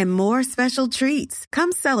cake, and more special treats.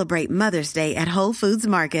 Come celebrate Mother's Day at Whole Foods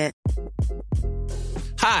Market.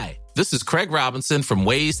 Hi, this is Craig Robinson from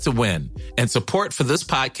Ways to Win, and support for this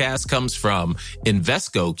podcast comes from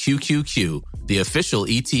Invesco QQQ, the official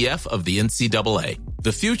ETF of the NCAA.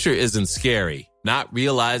 The future isn't scary. Not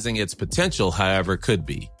realizing its potential, however, could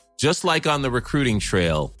be. Just like on the recruiting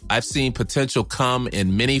trail, I've seen potential come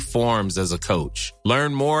in many forms as a coach.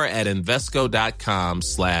 Learn more at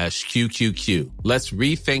Invesco.com/QQQ. Let's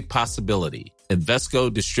rethink possibility.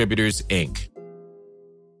 Invesco Distributors, Inc.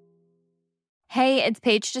 Hey, it's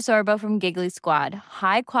Paige DeSorbo from Giggly Squad.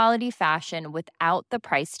 High quality fashion without the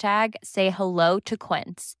price tag. Say hello to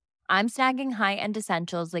Quince. I'm snagging high-end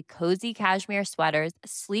essentials like cozy cashmere sweaters,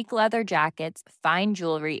 sleek leather jackets, fine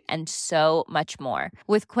jewelry, and so much more.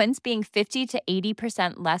 With Quince being 50 to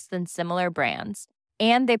 80% less than similar brands.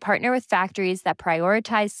 And they partner with factories that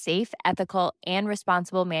prioritize safe, ethical, and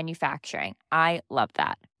responsible manufacturing. I love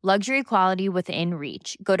that. Luxury quality within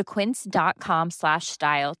reach. Go to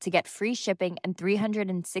quince.com/style to get free shipping and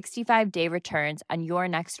 365-day returns on your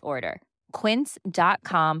next order.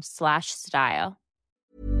 Quince.com/style.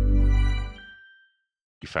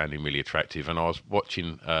 You found him really attractive, and I was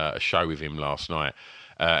watching a show with him last night,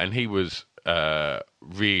 and he was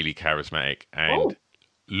really charismatic and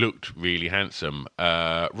looked really handsome.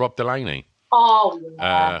 Rob Delaney. Oh,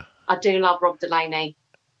 yeah. I do love Rob Delaney.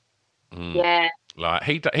 Yeah. Like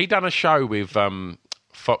he done a show with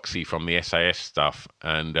Foxy from the SAS stuff,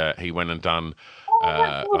 and he went and done.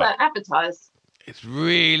 Advertised. It's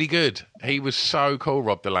really good. He was so cool,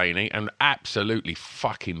 Rob Delaney, and absolutely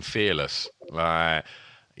fucking fearless. Like,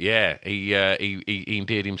 yeah, he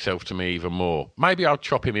endeared himself to me even more. Maybe I'll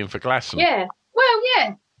chop him in for Glasson. Yeah. Well,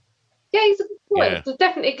 yeah. Yeah, he's a good choice. Yeah. It's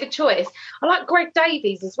definitely a good choice. I like Greg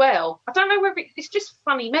Davies as well. I don't know whether it's just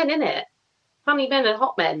funny men, isn't it? Funny men and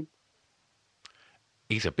hot men.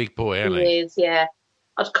 He's a big boy, isn't He he? is, yeah.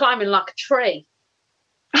 I was climbing like a tree.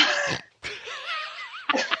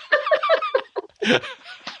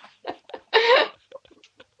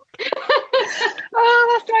 Oh,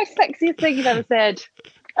 that's the most sexiest thing you've ever said.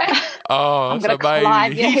 Oh, that's climb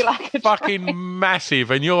amazing. you He's like a fucking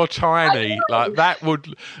massive, and you're tiny. Like that would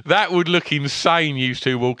look insane. You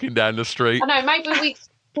two walking down the street. I know. Maybe we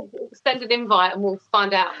extend an invite and we'll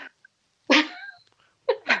find out.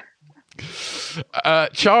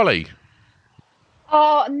 Charlie.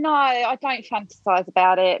 Oh, no, I don't fantasise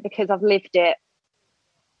about it because I've lived it.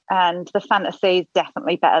 And the fantasy is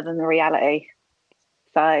definitely better than the reality.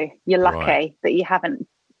 So you're lucky that you haven't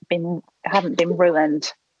been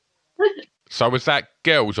ruined. So was that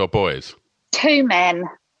girls or boys? 2 men.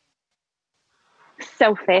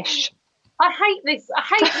 Selfish. I hate this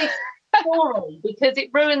story because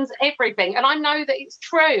it ruins everything. And I know that it's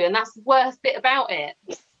true, and that's the worst bit about it.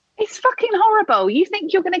 It's fucking horrible. You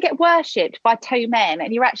think you're going to get worshipped by 2 men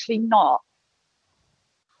and you're actually not.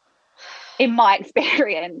 In my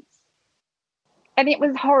experience. And it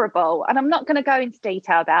was horrible. And I'm not going to go into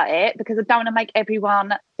detail about it because I don't want to make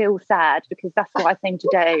everyone feel sad, because that's what I seem to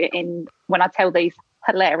do when I tell these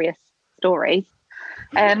hilarious stories.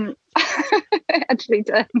 Actually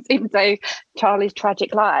turns into Charlie's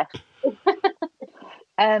tragic life.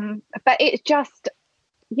 But it's just,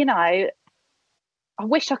 I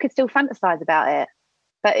wish I could still fantasize about it,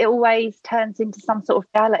 but it always turns into some sort of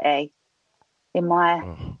reality in my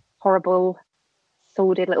horrible,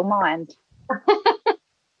 sordid little mind.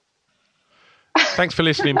 Thanks for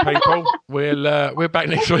listening, people. We're back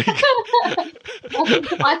next week.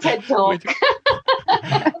 My TED Talk.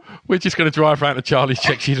 We're just going to drive around to Charlie's,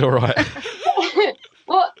 check she's all right.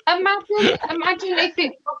 Well, imagine if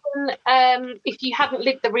it wasn't, if you hadn't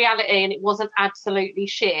lived the reality and it wasn't absolutely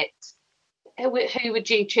shit. Who would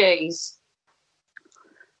you choose?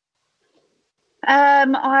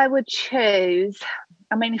 I would choose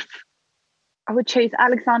Alexander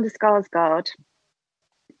Skarsgård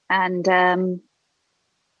and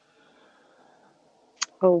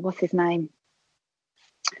what's his name?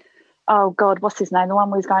 Oh God, what's his name? The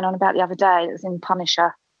one we was going on about the other day that was in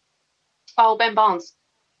Punisher. Oh, Ben Barnes.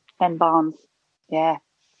 Ben Barnes, yeah.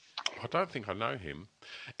 I don't think I know him.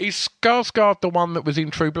 Is Skarsgård the one that was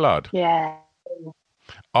in True Blood? Yeah.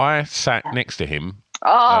 I sat next to him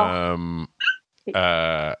at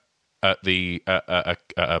the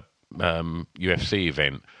UFC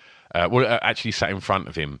event. Actually sat in front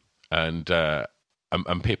of him, and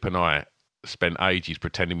Pip and I spent ages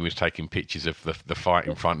pretending we was taking pictures of the fight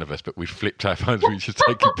in front of us, but we flipped our phones and we were just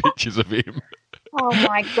taking pictures of him. Oh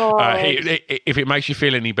my God. If it makes you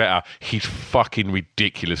feel any better, he's fucking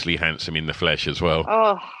ridiculously handsome in the flesh as well.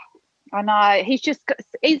 Oh, I know. He's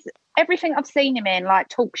everything I've seen him in, like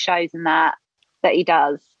talk shows and that he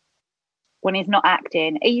does when he's not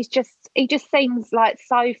acting. He just seems like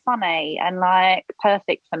so funny and like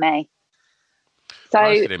perfect for me. So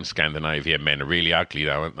most of them Scandinavian men are really ugly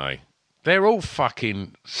though, aren't they? They're all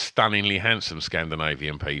fucking stunningly handsome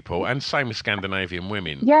Scandinavian people, and same with Scandinavian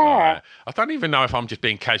women. Yeah. Like, I don't even know if I'm just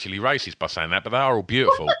being casually racist by saying that, but they are all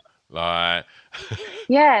beautiful. Like,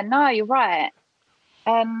 yeah, no, you're right.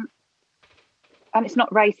 And it's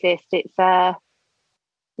not racist. It's what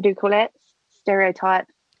do you call it? Stereotype.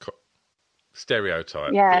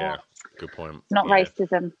 Stereotype. Yeah. Good point. It's not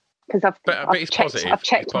racism. Because I've checked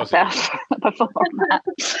myself before on that.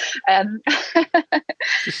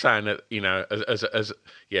 Just saying that, as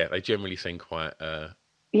they generally seem quite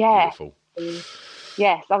beautiful.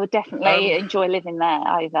 Yes, I would definitely enjoy living there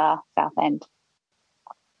over Southend.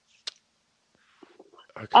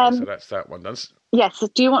 Okay, so that's that one done. Yes.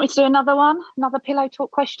 Do you want me to do another one? Another pillow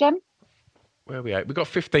talk question? Where are we at? We've got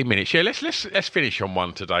 15 minutes. Yeah, let's finish on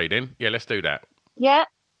one today then. Yeah, let's do that. Yeah.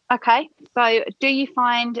 Okay. So, do you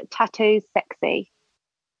find tattoos sexy?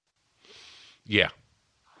 Yeah.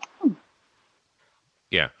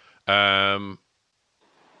 Yeah. I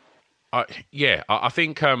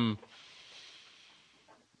think. We're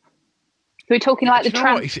talking like the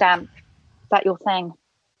tramp stamp. Is that your thing?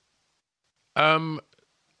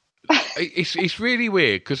 It's really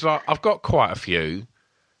weird because I've got quite a few,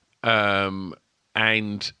 and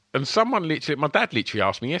someone my dad literally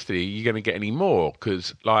asked me yesterday, "Are you going to get any more?"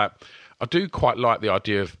 Because like I do quite like the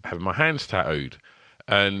idea of having my hands tattooed,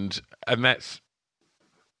 and that's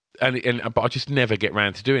but I just never get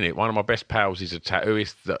round to doing it. One of my best pals is a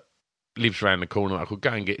tattooist that lives around the corner. I could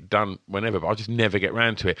go and get it done whenever, but I just never get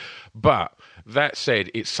round to it. But that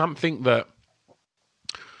said, it's something that,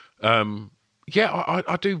 I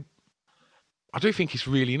do think it's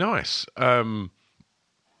really nice. I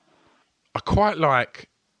quite like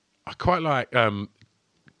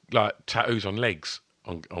like tattoos on legs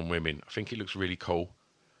on women. I think it looks really cool.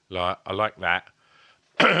 Like, I like that.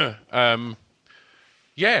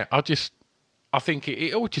 Yeah, I think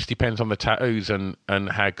it all just depends on the tattoos and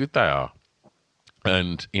how good they are.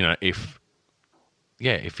 And, you know, if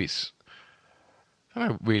it's, I don't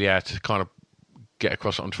know really how to kind of get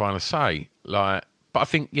across what I'm trying to say. Like, but I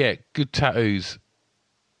think, yeah, good tattoos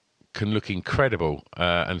can look incredible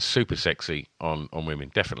and super sexy on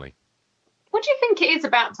women, definitely. What do you think it is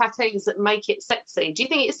about tattoos that make it sexy? Do you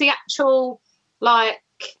think it's the actual, like,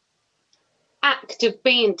 act of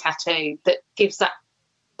being tattooed that gives that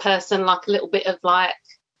person, like, a little bit of, like,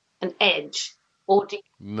 an edge? Or do you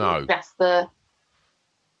think that's the...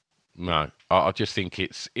 No, I just think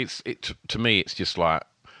it to me, it's just like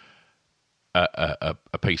a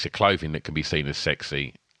piece of clothing that can be seen as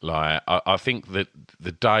sexy. Like, I think that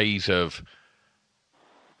the days of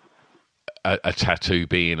a tattoo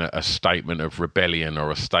being a statement of rebellion or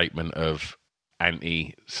a statement of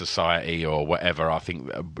anti-society or whatever, I think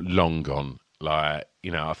are long gone. Like,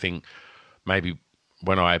 you know, I think maybe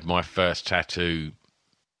when I had my first tattoo,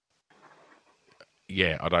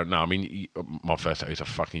 yeah, I don't know. I mean, my first tattoo is a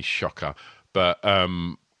fucking shocker, but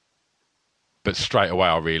straight away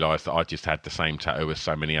I realised that I just had the same tattoo as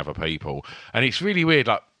so many other people, and it's really weird.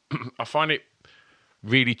 Like, I find it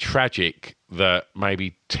really tragic that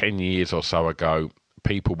maybe 10 years or so ago,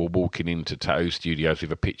 people were walking into tattoo studios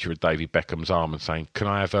with a picture of David Beckham's arm and saying, "Can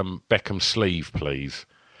I have Beckham's sleeve, please?"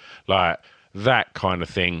 Like, that kind of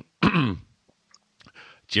thing.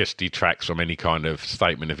 Just detracts from any kind of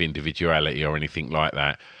statement of individuality or anything like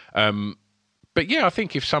that. But yeah, I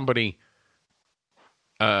think if somebody,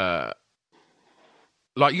 like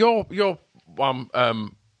your one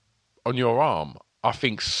on your arm, I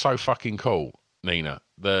think so fucking cool, Nina.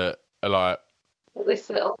 Like this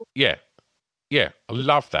little, yeah, I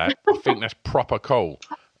love that. I think that's proper cool.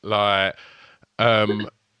 Like, but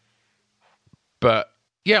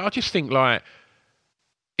yeah, I just think, like,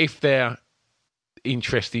 if they're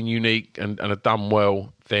interesting, unique, and are done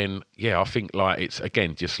well, then yeah, I think, like, it's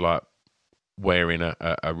again just like wearing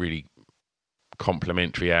a really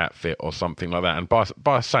complimentary outfit or something like that. And by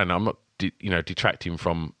saying that, I'm not detracting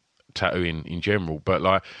from tattooing in general, but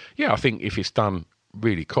like, yeah, I think if it's done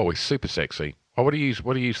really cool, it's super sexy. Oh, what do you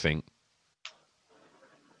think?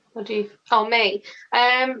 Oh, me?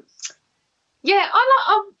 Yeah,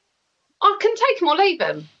 I can take them or leave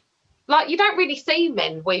them. Like, you don't really see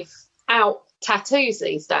men without tattoos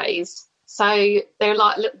these days, so they're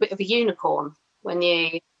like a little bit of a unicorn when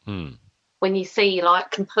you see,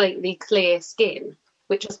 like, completely clear skin,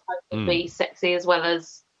 which is supposed to be sexy as well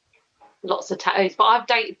as lots of tattoos. But I've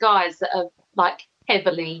dated guys that are, like,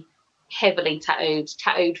 heavily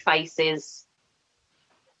tattooed faces,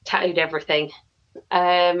 tattooed everything.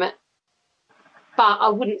 But I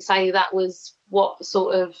wouldn't say that was what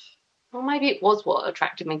sort of, well, maybe it was what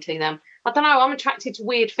attracted me to them. I don't know, I'm attracted to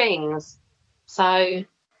weird things. So,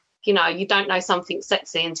 you know, you don't know something's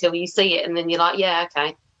sexy until you see it, and then you're like, yeah,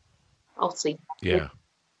 okay, I'll see. Yeah.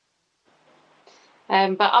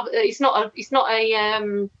 But it's not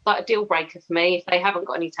a like a deal breaker for me if they haven't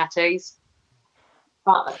got any tattoos.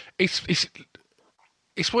 But it's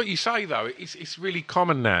what you say though. It's really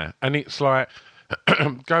common now, and it's like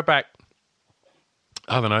go back,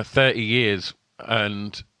 I don't know, 30 years,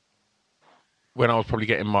 and when I was probably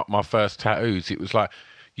getting my first tattoos, it was like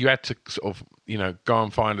you had to sort of, you know, go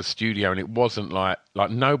and find a studio, and it wasn't like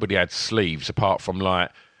nobody had sleeves apart from, like,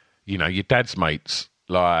 you know, your dad's mates,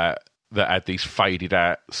 like, that had these faded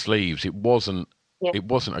out sleeves. It wasn't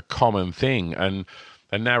a common thing, and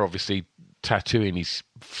now obviously tattooing is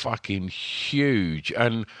fucking huge,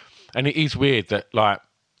 and it is weird that, like,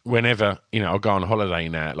 whenever, you know, I'll go on holiday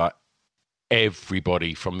now, like,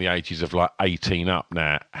 everybody from the ages of like 18 up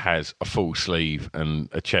now has a full sleeve and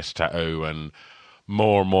a chest tattoo, and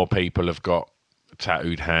more people have got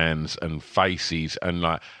tattooed hands and faces, and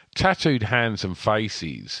like tattooed hands and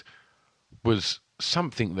faces was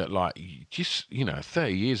something that, like, just, you know,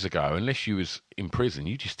 30 years ago, unless you was in prison,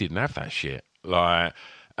 you just didn't have that shit. Like,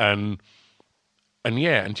 and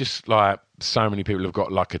yeah, and just like so many people have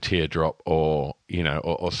got like a teardrop or, you know,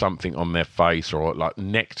 or something on their face, or like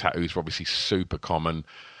neck tattoos are obviously super common,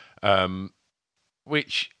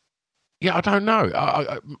 which, yeah, I don't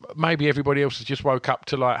know. Maybe everybody else has just woke up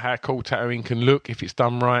to like how cool tattooing can look if it's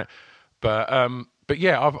done right. But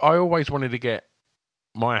yeah, I always wanted to get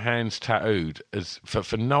my hands tattooed as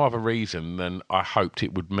for no other reason than I hoped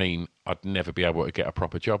it would mean I'd never be able to get a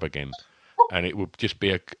proper job again. And it would just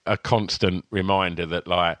be a constant reminder that,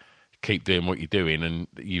 like, keep doing what you're doing, and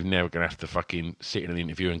you're never going to have to fucking sit in an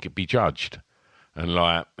interview and be judged.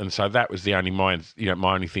 And so that was the only my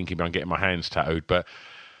only thinking about getting my hands tattooed. But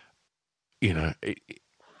I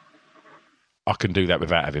can do that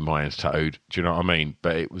without having my hands tattooed. Do you know what I mean?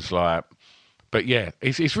 But it was like, but yeah,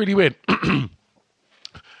 it's really weird.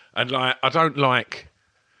 And like, I don't like,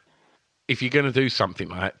 if you're going to do something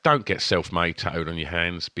like that, don't get self-made tattooed on your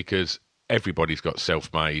hands, because everybody's got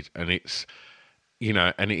self-made, and it's,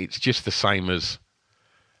 and it's just the same as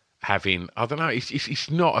having, I don't know,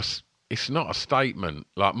 it's not a statement.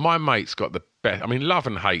 Like, my mate's got the best. I mean, love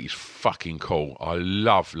and hate is fucking cool. I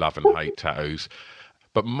love and hate tattoos.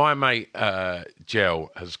 But my mate,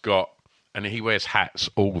 Gel, has got, and he wears hats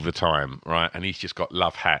all the time, right? And he's just got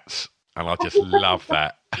love hats. And I just love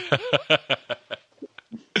that.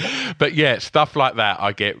 But yeah, stuff like that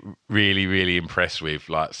I get really, really impressed with.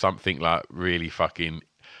 Like, something like really fucking,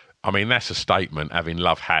 I mean, that's a statement, having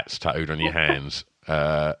love hats tattooed on your hands.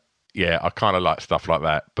 Yeah, I kind of like stuff like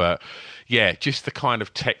that. But yeah, just the kind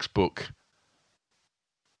of textbook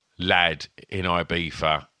lad in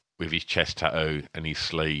Ibiza with his chest tattoo and his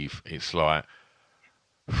sleeve. It's like,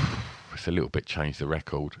 it's a little bit changed the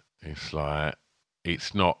record. It's like,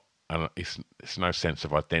 it's not, it's no sense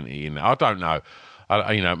of identity in there. I don't know.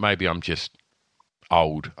 Maybe I'm just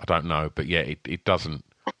old. I don't know. But yeah, it doesn't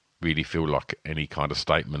really feel like any kind of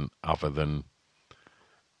statement other than,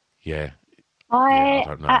 I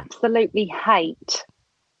don't know. Absolutely hate,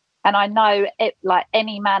 and I know it, like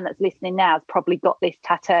any man that's listening now has probably got this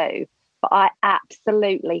tattoo, but I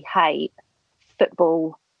absolutely hate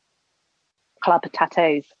football club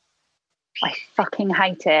tattoos. I fucking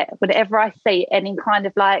hate it. Whenever I see any kind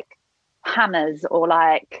of like hammers or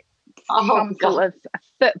like some sort of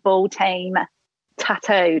football team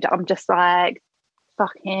tattooed, I'm just like,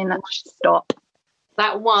 fucking stop.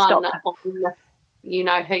 That one on You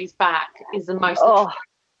Know Who's Back is the most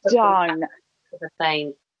don't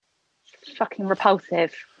thing. Fucking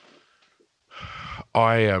repulsive.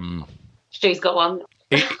 Stu's got one.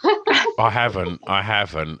 I haven't.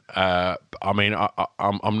 I mean,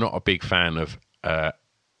 I'm not a big fan of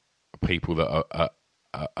people that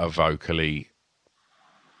are vocally.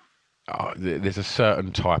 There's a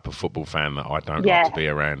certain type of football fan that I don't like to be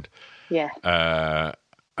around. Yeah.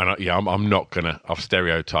 I'm not gonna. I've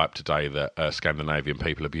stereotyped today that Scandinavian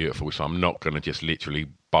people are beautiful, so I'm not gonna just literally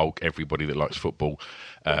bulk everybody that likes football,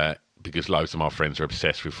 because loads of my friends are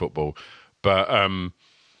obsessed with football. But I'm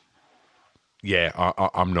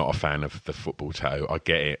not a fan of the football tattoo. I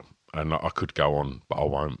get it, and I could go on, but I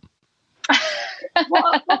won't.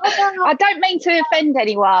 I don't mean to offend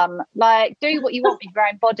anyone. Like, do what you want with your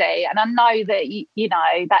own body, and I know that you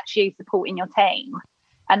know that's you supporting your team,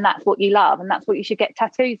 and that's what you love, and that's what you should get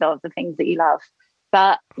tattoos of, the things that you love.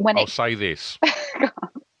 But when I'll say this,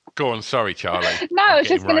 go on. Sorry, Charlie. No, I was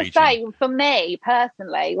just going to say, for me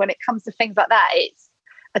personally, when it comes to things like that, it's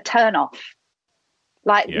a turn off.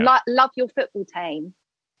 Like, love your football team,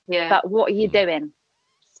 but what are you doing?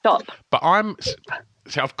 Stop. But I'm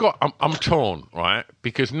torn, right?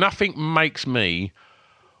 Because nothing makes me,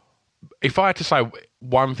 if I had to say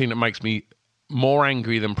one thing that makes me more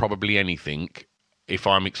angry than probably anything, if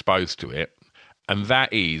I'm exposed to it, and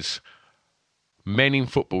that is men in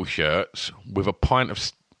football shirts with a pint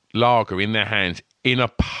of lager in their hands in a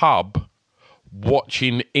pub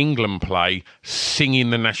watching England play, singing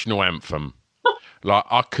the national anthem. Like,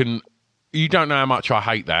 you don't know how much I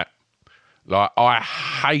hate that. Like, I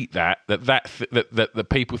hate that the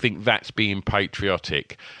people think that's being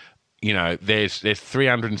patriotic. You know, there's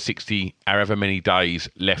 360 however many days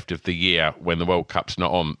left of the year when the World Cup's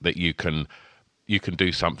not on that you can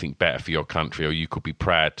do something better for your country, or you could be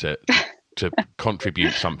proud to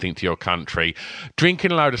contribute something to your country.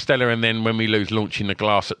 Drinking a load of Stella and then when we lose, launching the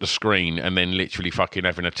glass at the screen and then literally fucking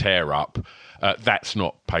having a tear up. That's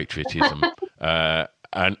not patriotism.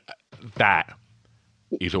 And that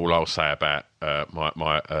is all I'll say about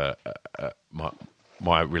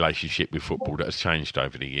my relationship with football that has changed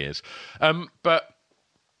over the years.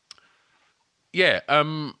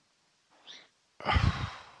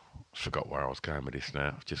 Forgot where I was going with this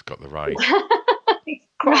now. I've just got the rage.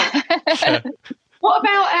 What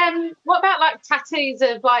about like tattoos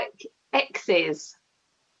of like exes,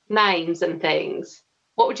 names and things?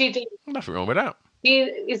 What would you do? Nothing wrong with that.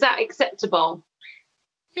 Is that acceptable?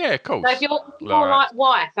 Yeah, of course. So if your like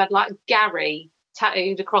wife had like Gary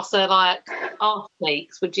tattooed across her like arse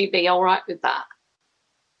cheeks, would you be all right with that?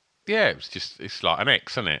 Yeah, it's like an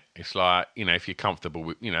ex, isn't it? It's like, you know, if you're comfortable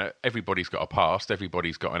with, you know, everybody's got a past,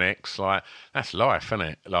 everybody's got an ex. Like, that's life, isn't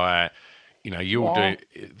it? Like, you know, you'll do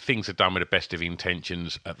things are done with the best of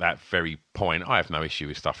intentions at that very point. I have no issue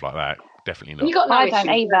with stuff like that. definitely not. You got no I don't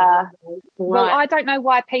issues. either. Well, Right. I don't know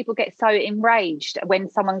why people get so enraged when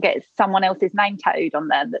someone gets someone else's name tattooed on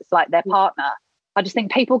them that's like their partner. I just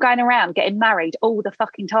think people going around getting married all the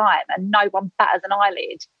fucking time and no one batters an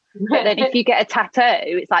eyelid. But then if you get a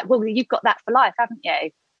tattoo, it's like, well, you've got that for life, haven't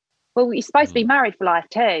you? Well, you're supposed to be married for life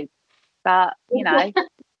too. But, you know,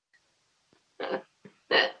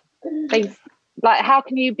 these, like, how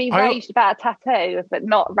can you be raged about a tattoo but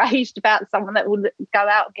not raged about someone that will go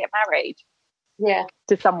out and get married? Yeah.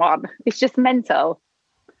 To someone. It's just mental.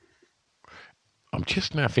 I'm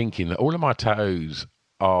just now thinking that all of my tattoos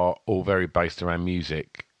are all very based around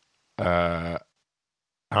music. I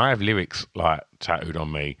have lyrics like tattooed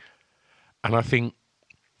on me, and I think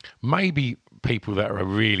maybe people that are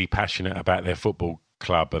really passionate about their football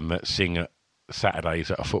club and that sing at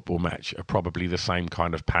Saturdays at a football match are probably the same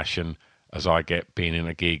kind of passion as I get being in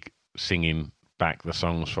a gig singing back the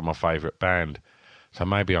songs from my favourite band. So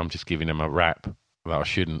maybe I'm just giving them a rap that I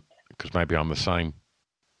shouldn't, because maybe I'm the same.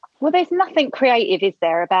 Well, there's nothing creative, is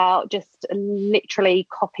there, about just literally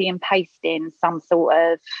copy and pasting some sort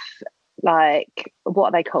of, like, what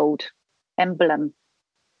are they called? Emblem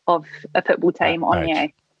of a football team on you.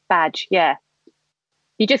 Badge, yeah.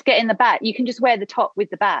 You just get in the badge. You can just wear the top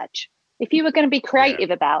with the badge. If you were going to be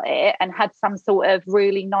creative about it and had some sort of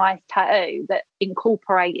really nice tattoo that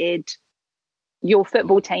incorporated your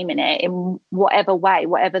football team in it in whatever way,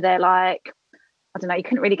 whatever they're like, I don't know, you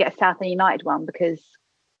couldn't really get a Southend United one because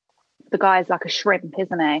the guy's like a shrimp,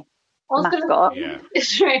 isn't he? Mascot. A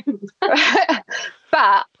shrimp.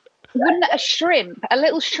 But wouldn't a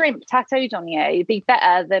little shrimp tattooed on you be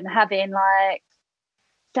better than having like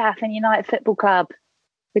Southend United Football Club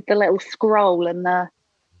with the little scroll and the,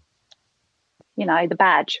 you know, the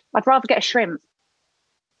badge? I'd rather get a shrimp.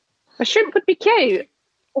 A shrimp would be cute.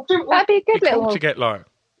 That'd be a good little. Cool to get like.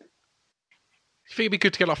 I think it'd be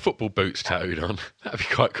good to get like football boots tattooed on. That'd be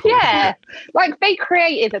quite cool. Yeah, like be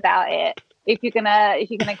creative about it. If you're gonna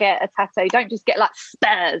get a tattoo, don't just get like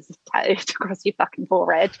Spurs tattooed across your fucking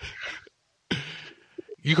forehead.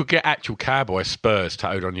 You could get actual cowboy Spurs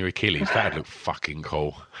tattooed on your Achilles. That'd look fucking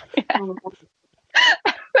cool. Yeah. Oh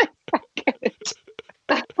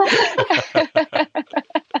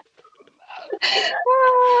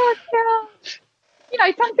gosh. You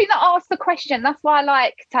know, something that asks the question. That's why I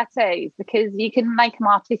like tattoos, because you can make them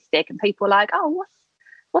artistic and people are like, oh,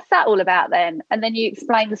 what's that all about then? And then you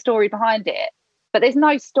explain the story behind it. But there's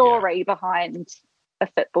no story behind a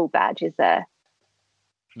football badge, is there?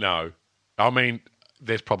 No. I mean,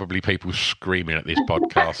 there's probably people screaming at this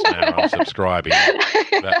podcast now, unsubscribing,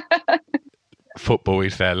 that football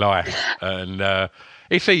is their life. And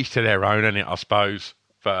it's each to their own, isn't it, I suppose?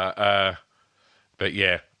 But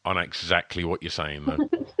yeah, I know exactly what you're saying, though.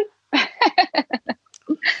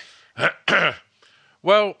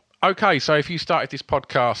 Well, okay, so if you started this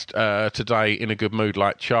podcast today in a good mood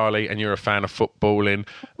like Charlie and you're a fan of footballing,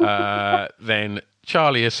 then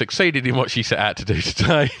Charlie has succeeded in what she set out to do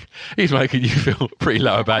today. He's making you feel pretty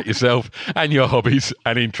low about yourself and your hobbies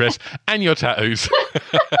and interests and your tattoos.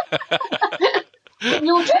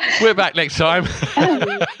 We're back next time.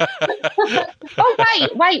 Oh,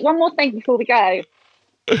 wait, one more thing before we go.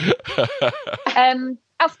 Our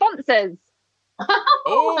sponsors.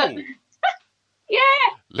 Oh, yeah.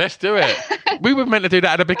 Let's do it. We were meant to do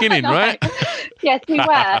that at the beginning, right? Yes, we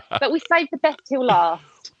were, but we saved the best till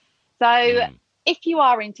last. So if you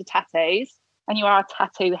are into tattoos and you are a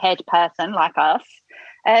tattoo head person like us,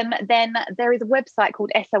 then there is a website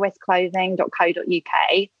called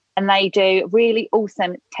sosclothing.co.uk, and they do really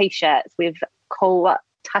awesome t-shirts with cool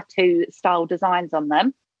tattoo style designs on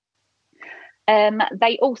them.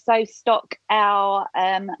 They also stock our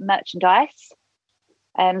merchandise.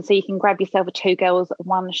 So you can grab yourself a 2 Girls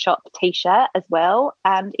 1 Shop t-shirt as well.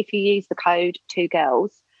 And if you use the code 2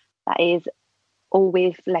 Girls, that is all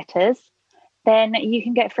with letters, then you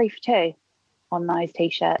can get 3 for 2 on those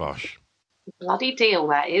t-shirts. Gosh. Bloody deal,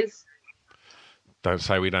 that is. Don't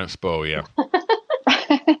say we don't spoil you.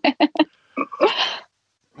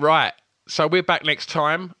 Right. So we're back next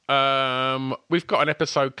time. We've got an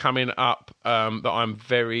episode coming up that I'm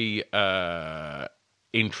very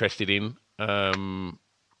interested in.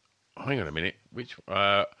 Hang on a minute. Which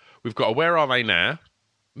we've got a Where Are They Now?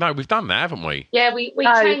 No, we've done that, haven't we? Yeah, we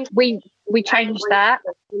changed that.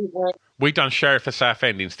 We done Sheriff of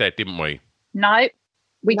Southend instead, didn't we? No,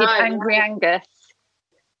 we did Angry Angus.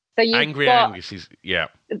 So you've Angry got, Angus is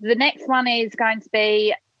the next one is going to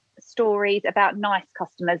be stories about nice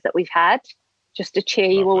customers that we've had, just to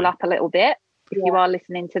cheer you all up a little bit if you are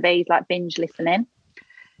listening to these, like binge listening.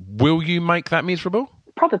 Will you make that miserable?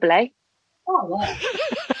 Probably. Oh,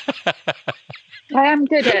 yeah. I am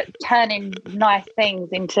good at turning nice things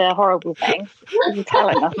into horrible things. It's a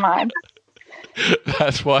talent of mine.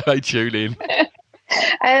 That's why they tune in.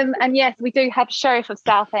 And yes, we do have Sheriff of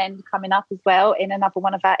Southend coming up as well in another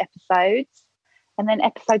one of our episodes. And then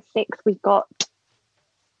episode 6, we've got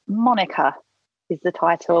Monica is the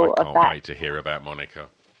title of that. I can't wait to hear about Monica.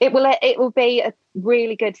 It will be a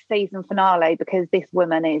really good season finale because this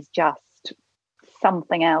woman is just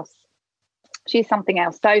something else. She's something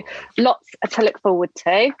else. So lots to look forward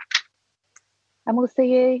to. And we'll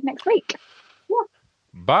see you next week. Yeah.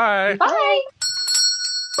 Bye.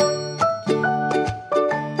 Bye.